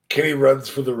 Kenny runs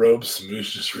for the ropes.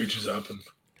 Moose just reaches up and.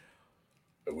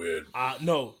 Weird.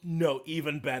 No,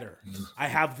 even better. I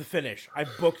have the finish. I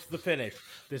booked the finish.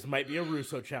 This might be a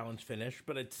Russo challenge finish,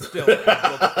 but it's still.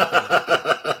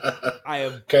 I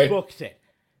have booked it.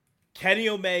 Kenny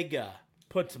Omega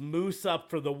puts Moose up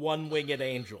for the One-Winged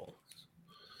Angel.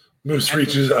 Moose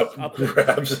reaches up and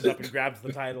grabs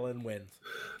the title and wins.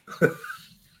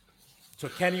 So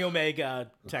Kenny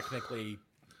Omega technically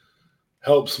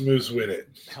helps Moose win it.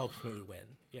 Helps Moose win.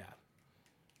 Yeah.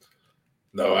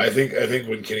 No, I think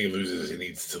when Kenny loses, he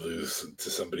needs to lose to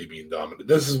somebody being dominant.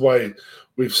 This is why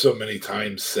we've so many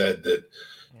times said that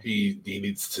he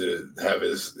needs to have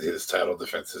his title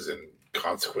defenses in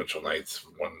consequential nights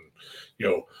when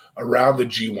around the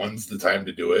G1's the time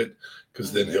to do it,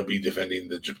 because then he'll be defending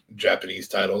the Japanese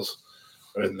titles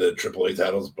and the AAA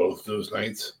titles both those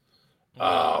nights.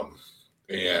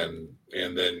 and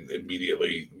then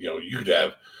immediately, you could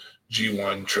have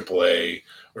G1 AAA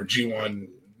or G1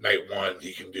 night one.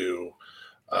 He can do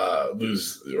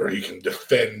lose, or he can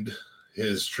defend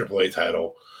his AAA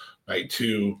title. Night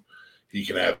two, he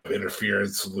can have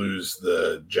interference, lose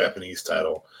the Japanese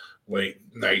title.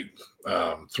 Night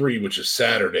three, which is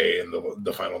Saturday, and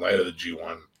the final night of the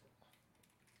G1,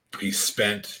 he's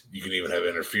spent. You can even have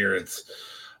interference,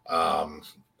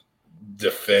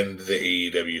 defend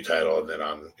the AEW title, and then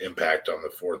on Impact on the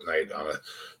fourth night on a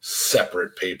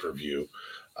separate pay-per-view,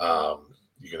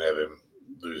 you can have him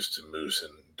lose to Moose in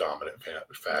dominant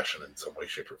fashion in some way,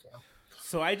 shape, or form.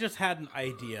 So I just had an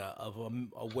idea of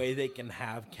a way they can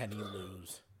have Kenny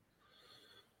lose.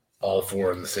 All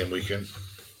four in the same weekend?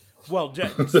 Well,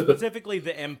 specifically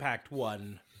the Impact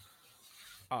one.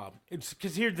 It's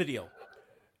because here's the deal.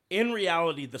 In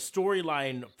reality, the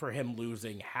storyline for him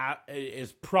losing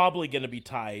is probably going to be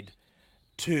tied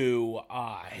to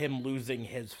him losing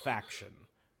his faction,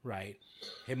 right?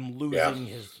 Him losing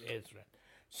his.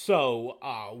 So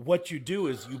what you do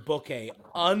is you book a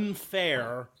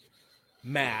unfair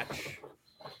match.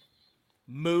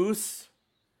 Moose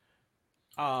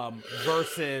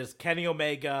versus Kenny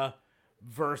Omega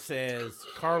versus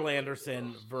Carl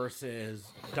Anderson versus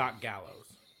Doc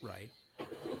Gallows, right?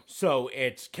 So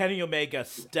it's Kenny Omega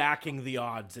stacking the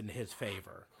odds in his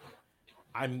favor.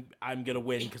 I'm gonna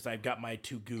win because I've got my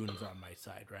two goons on my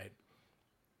side, right?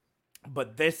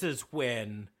 But this is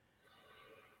when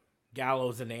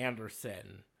Gallows and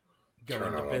Anderson go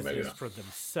into business for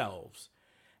themselves,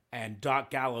 and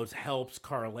Doc Gallows helps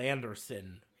Carl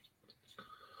Anderson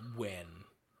win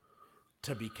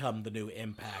to become the new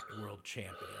Impact World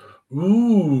Champion.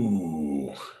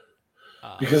 Ooh.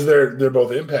 Because they're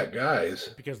both Impact guys.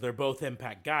 Because they're both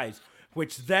Impact guys,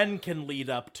 which then can lead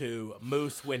up to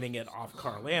Moose winning it off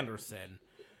Carl Anderson,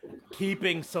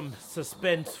 keeping some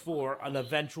suspense for an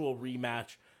eventual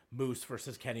rematch, Moose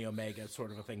versus Kenny Omega,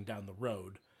 sort of a thing down the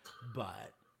road.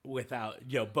 But without,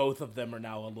 both of them are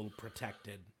now a little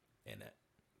protected in it.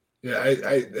 Yeah,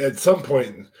 I at some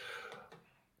point,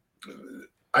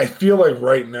 I feel like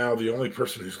right now the only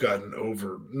person who's gotten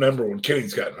over, number one,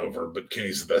 Kenny's gotten over, but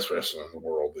Kenny's the best wrestler in the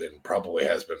world and probably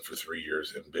has been for 3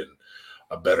 years and been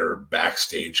a better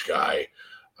backstage guy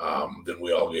than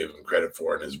we all gave him credit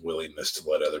for, and his willingness to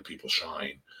let other people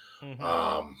shine.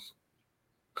 Mm-hmm.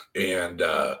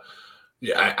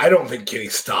 I don't think Kenny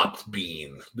stopped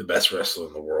being the best wrestler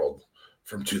in the world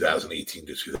from 2018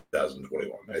 to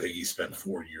 2021. I think he spent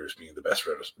 4 years being the best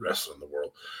wrestler in the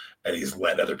world, and he's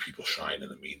let other people shine in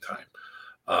the meantime.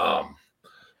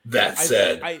 That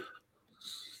said,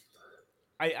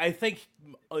 I think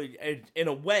in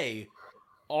a way,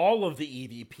 all of the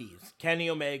EVPs, Kenny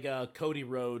Omega, Cody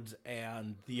Rhodes,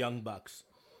 and the Young Bucks,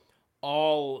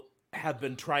 all have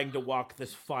been trying to walk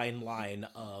this fine line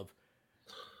of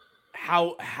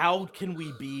how can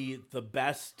we be the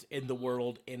best in the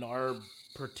world in our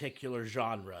particular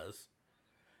genres,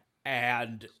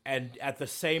 and at the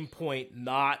same point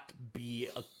not be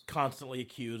constantly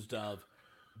accused of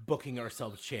booking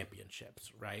ourselves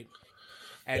championships, right?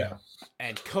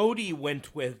 And Cody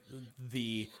went with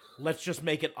the let's just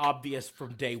make it obvious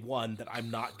from day one that I'm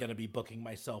not going to be booking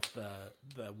myself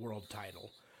the world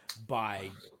title by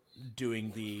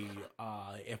doing the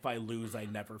if I lose I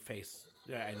never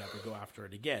go after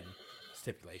it again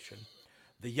stipulation.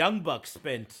 The Young Bucks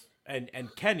spent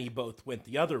and Kenny both went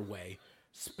the other way,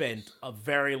 spent a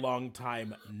very long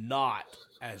time not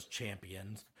as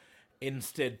champions,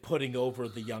 instead putting over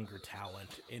the younger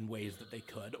talent in ways that they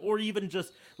could, or even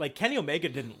just like Kenny Omega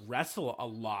didn't wrestle a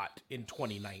lot in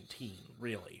 2019,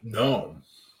 really. No.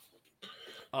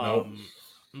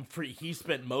 He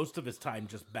spent most of his time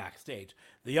just backstage.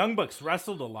 The Young Bucks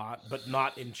wrestled a lot, but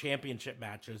not in championship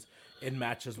matches, in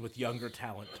matches with younger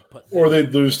talent to put them. Or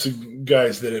they'd lose to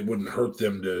guys that it wouldn't hurt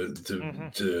them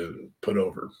to put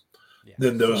over. Yeah.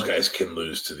 Then those guys can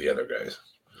lose to the other guys.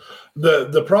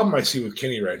 The problem I see with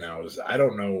Kenny right now is I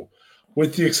don't know,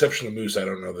 with the exception of Moose, I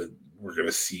don't know that we're going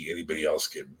to see anybody else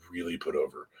get really put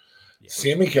over. Yeah.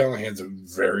 Sami Callihan's a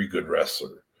very good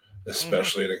wrestler,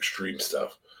 especially in extreme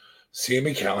stuff.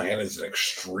 Sami Callihan is an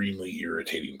extremely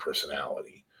irritating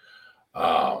personality.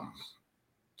 And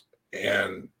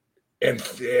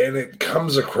it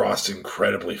comes across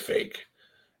incredibly fake.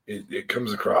 It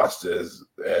comes across as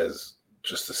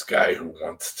just this guy who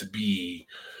wants to be,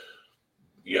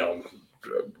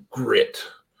 grit.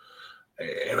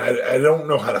 And I don't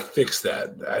know how to fix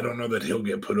that. I don't know that he'll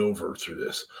get put over through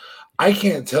this. I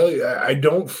can't tell you. I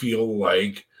don't feel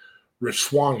like Rich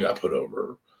Swann got put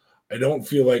over. I don't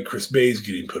feel like Chris Bay's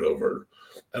getting put over.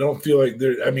 I don't feel like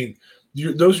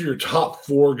those are your top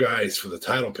 4 guys for the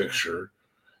title picture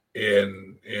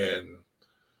in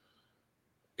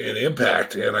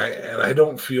Impact, and I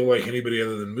don't feel like anybody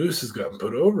other than Moose has gotten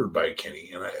put over by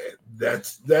Kenny, and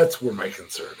that's where my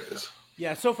concern is.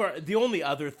 Yeah, so far the only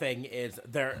other thing is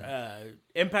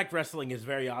Impact Wrestling is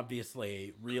very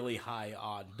obviously really high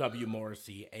on W.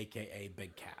 Morrissey, aka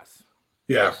Big Cass.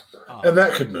 Yeah, and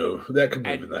that could move. That could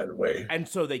move in that way. And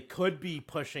so they could be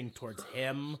pushing towards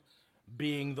him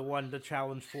being the one to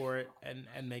challenge for it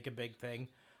and make a big thing.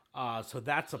 So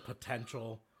that's a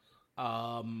potential.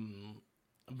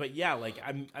 But yeah, like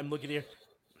I'm looking here.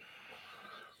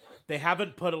 They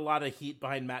haven't put a lot of heat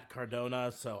behind Matt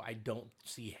Cardona, so I don't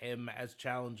see him as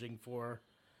challenging for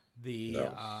the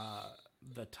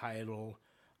title.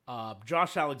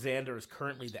 Josh Alexander is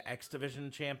currently the X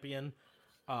Division champion,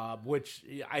 which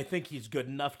I think he's good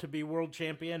enough to be world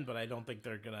champion, but I don't think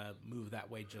they're gonna move that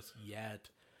way just yet.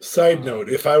 Side note: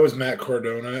 if I was Matt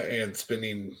Cardona and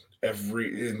spending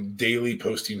daily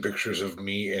posting pictures of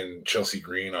me and Chelsea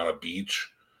Green on a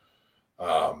beach,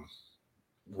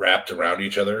 wrapped around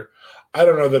each other, I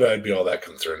don't know that I'd be all that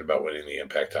concerned about winning the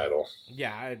Impact title.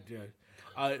 Yeah,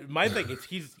 my thing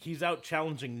is he's out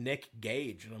challenging Nick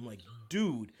Gage, and I'm like,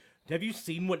 dude, have you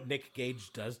seen what Nick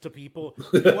Gage does to people?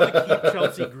 If you want to keep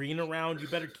Chelsea Green around, you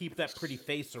better keep that pretty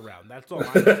face around. That's all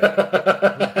I'm saying.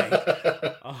 Right?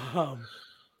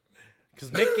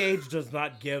 Because Nick Gage does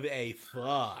not give a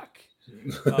fuck.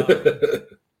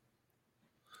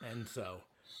 And so,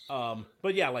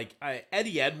 but yeah, like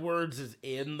Eddie Edwards is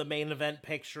in the main event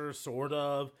picture, sort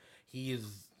of.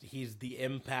 He's the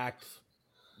Impact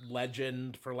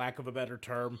legend, for lack of a better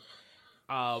term.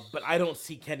 But I don't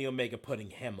see Kenny Omega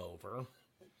putting him over.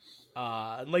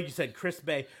 And like you said, Chris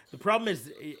Bay. The problem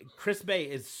is Chris Bay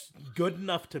is good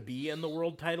enough to be in the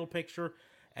world title picture,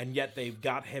 and yet they've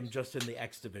got him just in the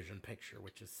X Division picture,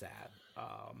 which is sad.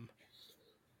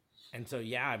 And so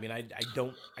yeah, I mean, I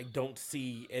don't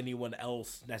see anyone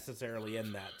else necessarily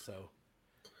in that. So,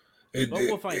 but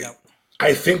we'll find out.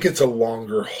 I think it's a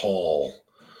longer haul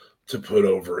to put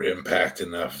over Impact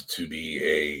enough to be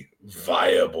a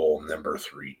viable number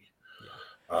 3.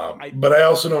 Yeah. But I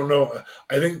also don't know.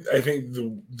 I think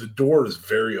the door is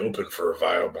very open for a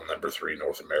viable number 3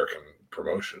 North American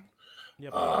promotion.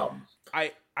 Yep.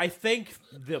 I think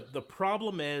the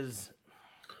problem is,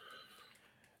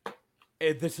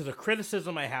 this is a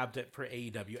criticism I have for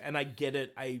AEW, and I get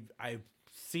it. I've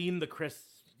seen the Chris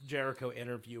Jericho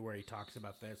interview where he talks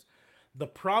about this. The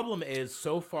problem is,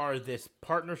 so far, this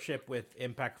partnership with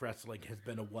Impact Wrestling has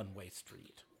been a one-way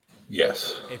street.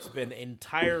 Yes. It's been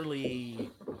entirely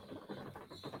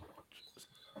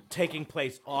taking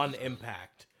place on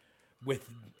Impact with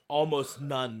almost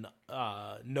no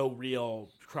real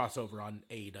crossover on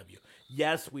AEW.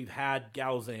 Yes, we've had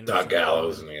Gallows and Anderson.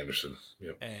 Gallows and Anderson.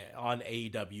 Yep. On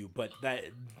AEW, but that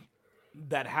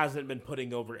hasn't been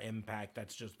putting over Impact.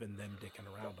 That's just been them dicking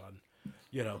around on,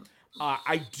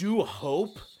 I do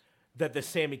hope that the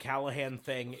Sami Callihan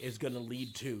thing is going to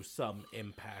lead to some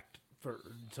Impact for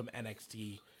some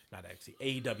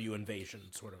AEW invasion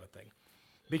sort of a thing.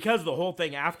 Because the whole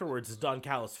thing afterwards is Don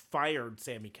Callis fired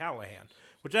Sami Callihan,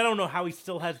 which I don't know how he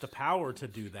still has the power to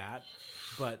do that,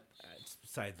 but it's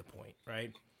beside the point,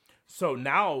 right? So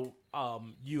now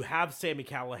you have Sami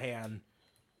Callihan,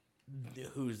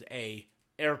 who's a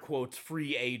air quotes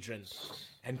free agent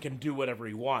and can do whatever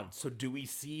he wants. So do we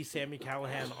see Sami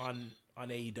Callihan on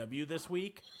AEW this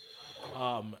week?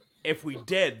 If we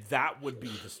did, that would be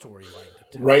the storyline.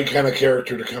 Right kind of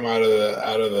character to come out of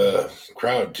the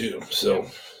crowd too. So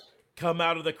come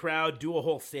out of the crowd, do a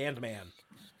whole Sandman,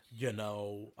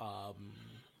 kendo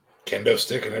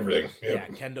stick and everything. Yep. Yeah,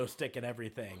 kendo stick and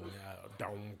everything. I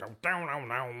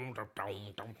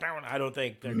don't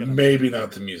think they're gonna. Maybe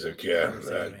not the music. Yeah.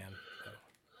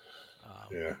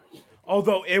 Yeah.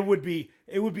 Although it would be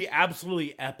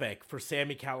absolutely epic for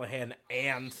Sami Callihan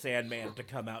and Sandman to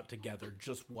come out together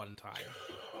just one time.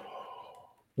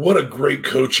 What a great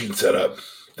coaching setup.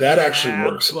 That actually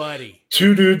works. Buddy.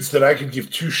 2 dudes that I could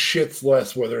give 2 shits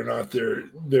less whether or not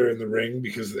they're in the ring,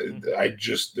 because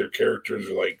their characters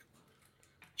are like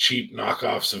cheap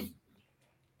knockoffs of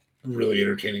really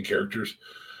entertaining characters.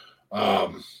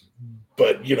 But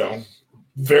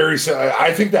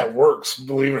I think that works,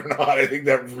 believe it or not. I think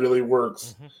that really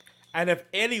works. Mm-hmm. And if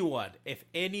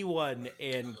anyone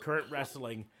in current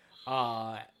wrestling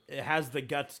has the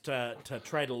guts to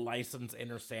try to license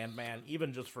Inner Sandman,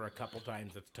 even just for a couple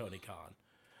times, it's Tony Khan.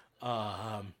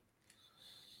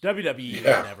 WWE would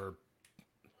never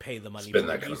pay the money. Spend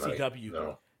that kind of money.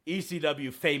 No.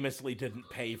 ECW famously didn't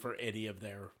pay for any of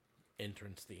their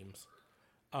entrance themes.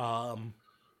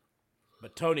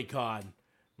 But Tony Khan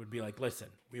would be like, listen,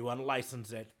 we want to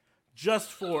license it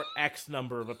just for X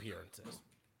number of appearances.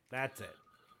 That's it.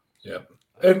 Yeah.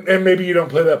 And maybe you don't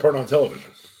play that part on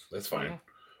television. That's fine.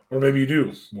 Or maybe you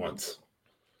do once.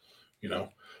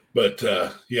 But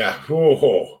yeah.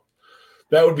 Oh,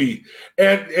 that would be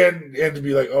and to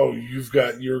be like, oh, you've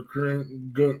got your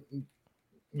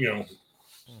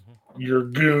your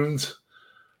goons.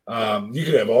 You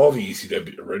could have all the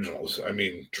ECW originals. I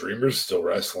mean, Dreamer's still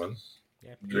wrestling.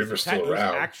 Yeah, Dreamer's still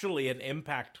around. He's actually an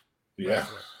Impact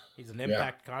wrestler. He's an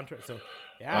Impact contract. So,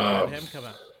 have him come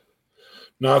out.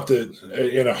 Not that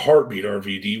in a heartbeat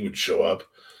RVD would show up.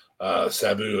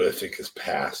 Sabu, I think, has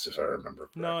passed, if I remember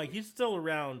correctly. No, he's still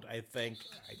around, I think.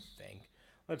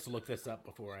 Let's look this up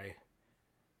before I...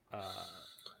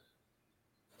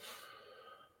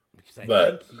 because I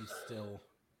think he's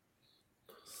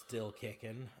still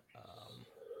kicking.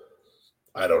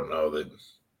 I don't know that...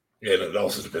 And it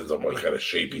also depends on what kind of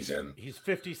shape he's in. He's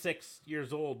 56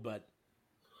 years old, but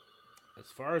as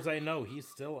far as I know, he's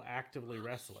still actively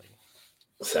wrestling.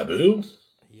 Sabu?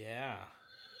 Yeah.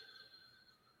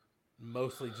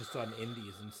 Mostly just on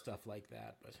indies and stuff like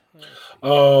that. But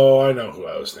oh, I know who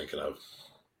I was thinking of.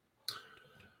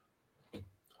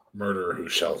 Murderer who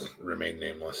shall remain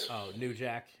nameless. Oh, New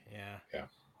Jack? Yeah. Yeah.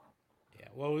 Yeah.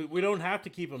 Well, we don't have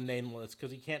to keep him nameless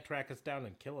because he can't track us down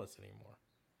and kill us anymore.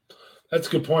 That's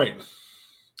a good point.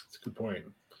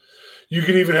 You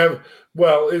could even have.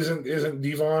 Well, isn't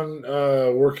Devon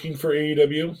working for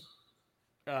AEW?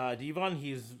 Devon,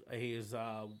 he's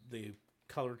the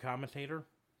color commentator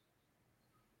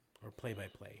or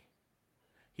play-by-play.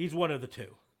 He's one of the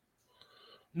two.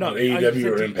 No, AEW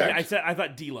or Impact. I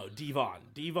thought D'Lo.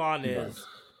 Devon is.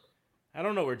 I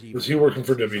don't know where Devon. Was he working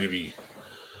for WWE?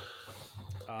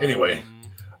 Anyway,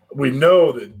 we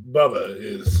know that Bubba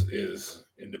is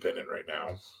independent right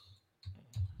now.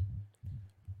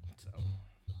 So,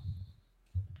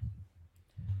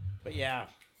 but yeah,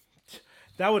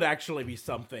 that would actually be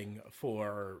something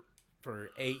for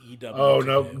AEW. Oh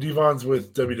no, Devon's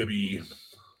with WWE.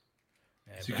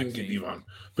 So you couldn't get Devon.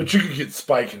 But you could get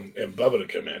Spike and Bubba to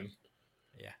come in.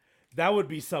 Yeah. That would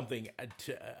be something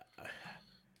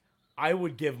I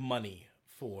would give money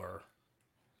for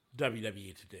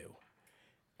WWE to do.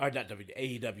 Or not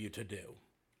WWE, AEW to do.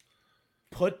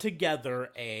 Put together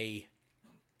a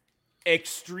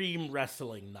Extreme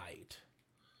Wrestling night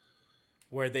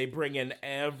where they bring in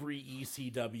every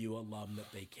ECW alum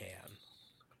that they can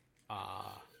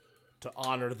to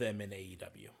honor them in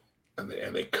AEW.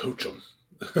 And they coach them.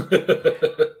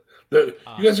 You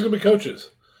guys are gonna be coaches.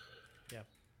 Yeah.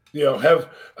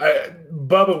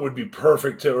 Bubba would be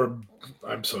perfect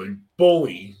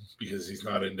Bully, because he's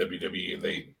not in WWE and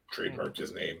they trademarked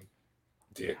his name.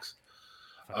 Dicks.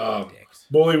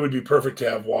 Bully would be perfect to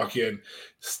have walk in.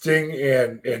 Sting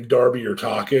and Darby are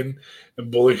talking,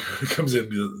 and Bully comes in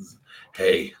and goes,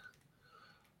 "Hey,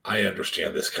 I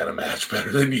understand this kind of match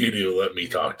better than you do. Let me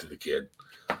talk to the kid."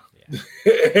 Yeah.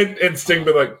 and Sting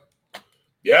be like,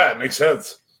 "Yeah, it makes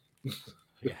sense."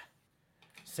 Yeah.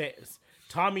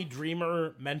 Tommy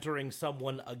Dreamer mentoring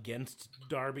someone against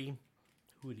Darby.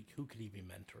 Who could he be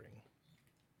mentoring?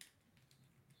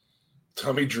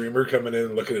 Tommy Dreamer coming in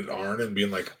and looking at Arn and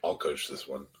being like, "I'll coach this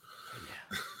one."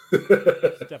 Yeah.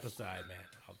 Step aside, man.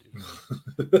 I'll do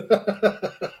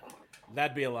that.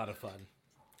 That'd be a lot of fun.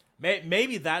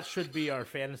 Maybe that should be our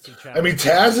fantasy challenge. I mean,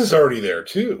 Taz is already there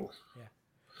too.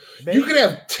 Yeah. You could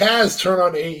have Taz turn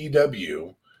on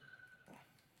AEW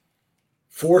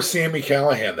for Sami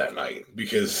Callihan that night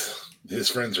because his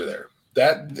friends are there.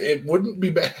 It wouldn't be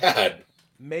bad.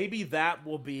 Maybe that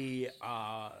will be.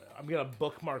 I'm gonna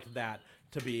bookmark that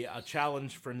to be a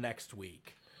challenge for next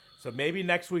week. So maybe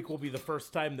next week will be the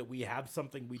first time that we have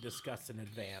something we discuss in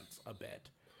advance a bit,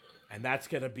 and that's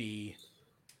gonna be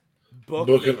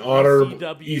book an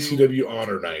ECW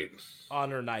honor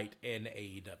night in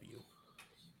AEW.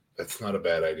 That's not a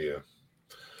bad idea.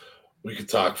 We could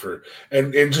talk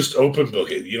and just open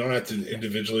book it. You don't have to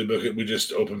individually book it. We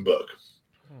just open book.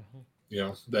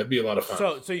 Mm-hmm. That'd be a lot of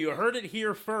fun. So you heard it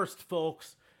here first,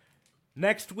 folks.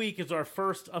 Next week is our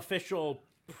first official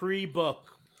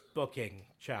booking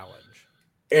challenge.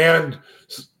 And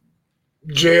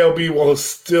JLB will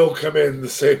still come in the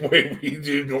same way we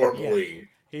do normally.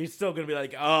 Yeah. He's still gonna be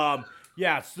like, so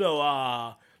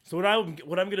what I'm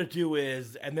gonna do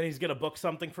is, and then he's gonna book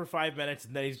something for 5 minutes,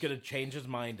 and then he's gonna change his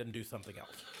mind and do something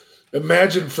else.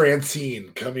 Imagine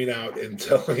Francine coming out and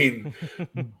telling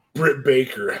Britt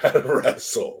Baker how to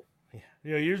wrestle.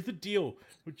 Yeah. Here's the deal.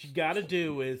 What you gotta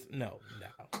do is no.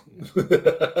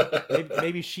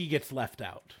 Maybe she gets left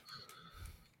out.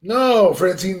 No,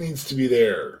 Francine needs to be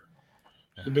there.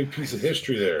 The big piece of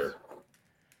history there.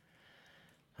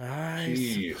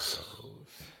 Jeez.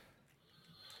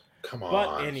 Come on.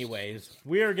 But anyways,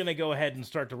 we are going to go ahead and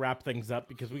start to wrap things up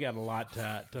because we got a lot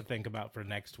to think about for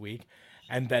next week.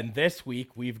 And then this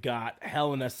week, we've got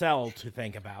Hell in a Cell to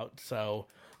think about. So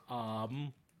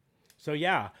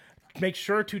yeah, make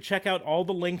sure to check out all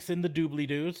the links in the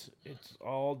doobly-doos. It's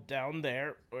all down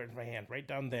there. Where's my hand? Right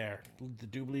down there. The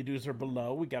doobly-doos are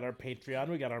below. We got our Patreon.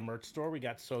 We got our merch store. We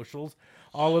got socials.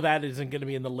 All of that isn't going to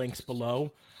be in the links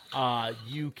below.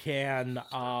 You can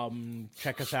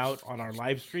check us out on our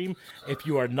live stream. If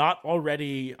you are not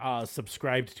already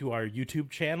subscribed to our YouTube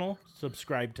channel,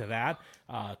 subscribe to that.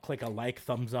 Click a like,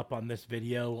 thumbs up on this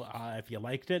video if you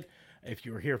liked it. If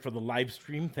you're here for the live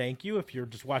stream, thank you. If you're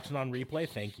just watching on replay,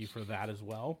 thank you for that as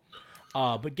well.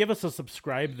 But give us a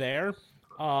subscribe there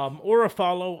or a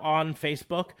follow on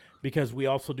Facebook because we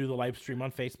also do the live stream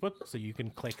on Facebook. So you can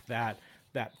click that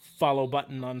follow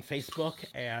button on Facebook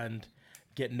and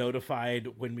get notified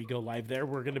when we go live there.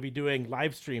 We're going to be doing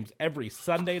live streams every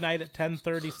Sunday night at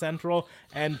 10:30 Central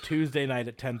and Tuesday night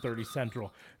at 10:30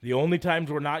 Central. The only times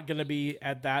we're not going to be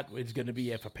at that is going to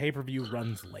be if a pay-per-view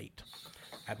runs late,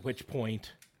 at which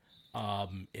point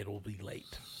it'll be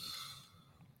late.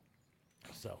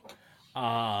 So,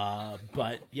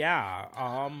 but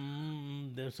yeah,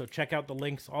 so check out the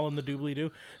links all in the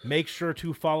doobly-doo. Make sure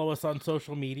to follow us on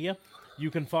social media. You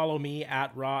can follow me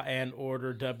at Raw and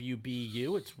Order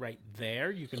WBU. It's right there.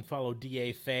 You can follow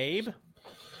DA Fabe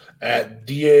at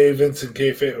DA Vincent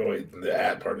K Fabe. Oh wait, the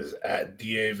at part is at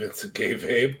DA Vincent K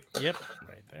Fabe. Yep,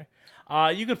 right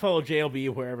there. You can follow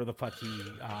JLB wherever the fuck he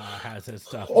has his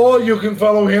stuff. Oh, you can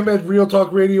follow him at Real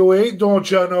Talk Radio 8,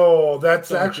 don't you know?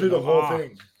 That's actually the whole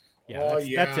thing. Yeah,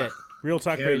 that's it. Real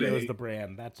Talk Radio is the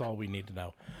brand. That's all we need to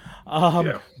know.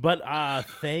 But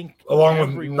thank along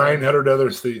everyone. With 900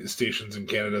 other stations in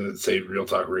Canada that say Real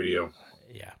Talk Radio.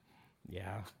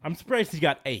 Yeah. I'm surprised he's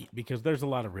got 8 because there's a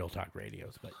lot of Real Talk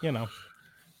radios, but you know.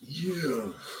 Yeah.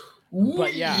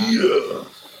 But yeah.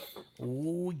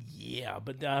 Oh yeah.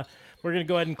 But we're gonna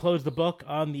go ahead and close the book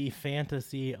on the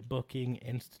Fantasy Booking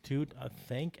Institute.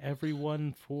 Thank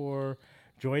everyone for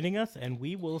joining us, and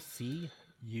we will see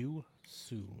you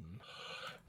soon.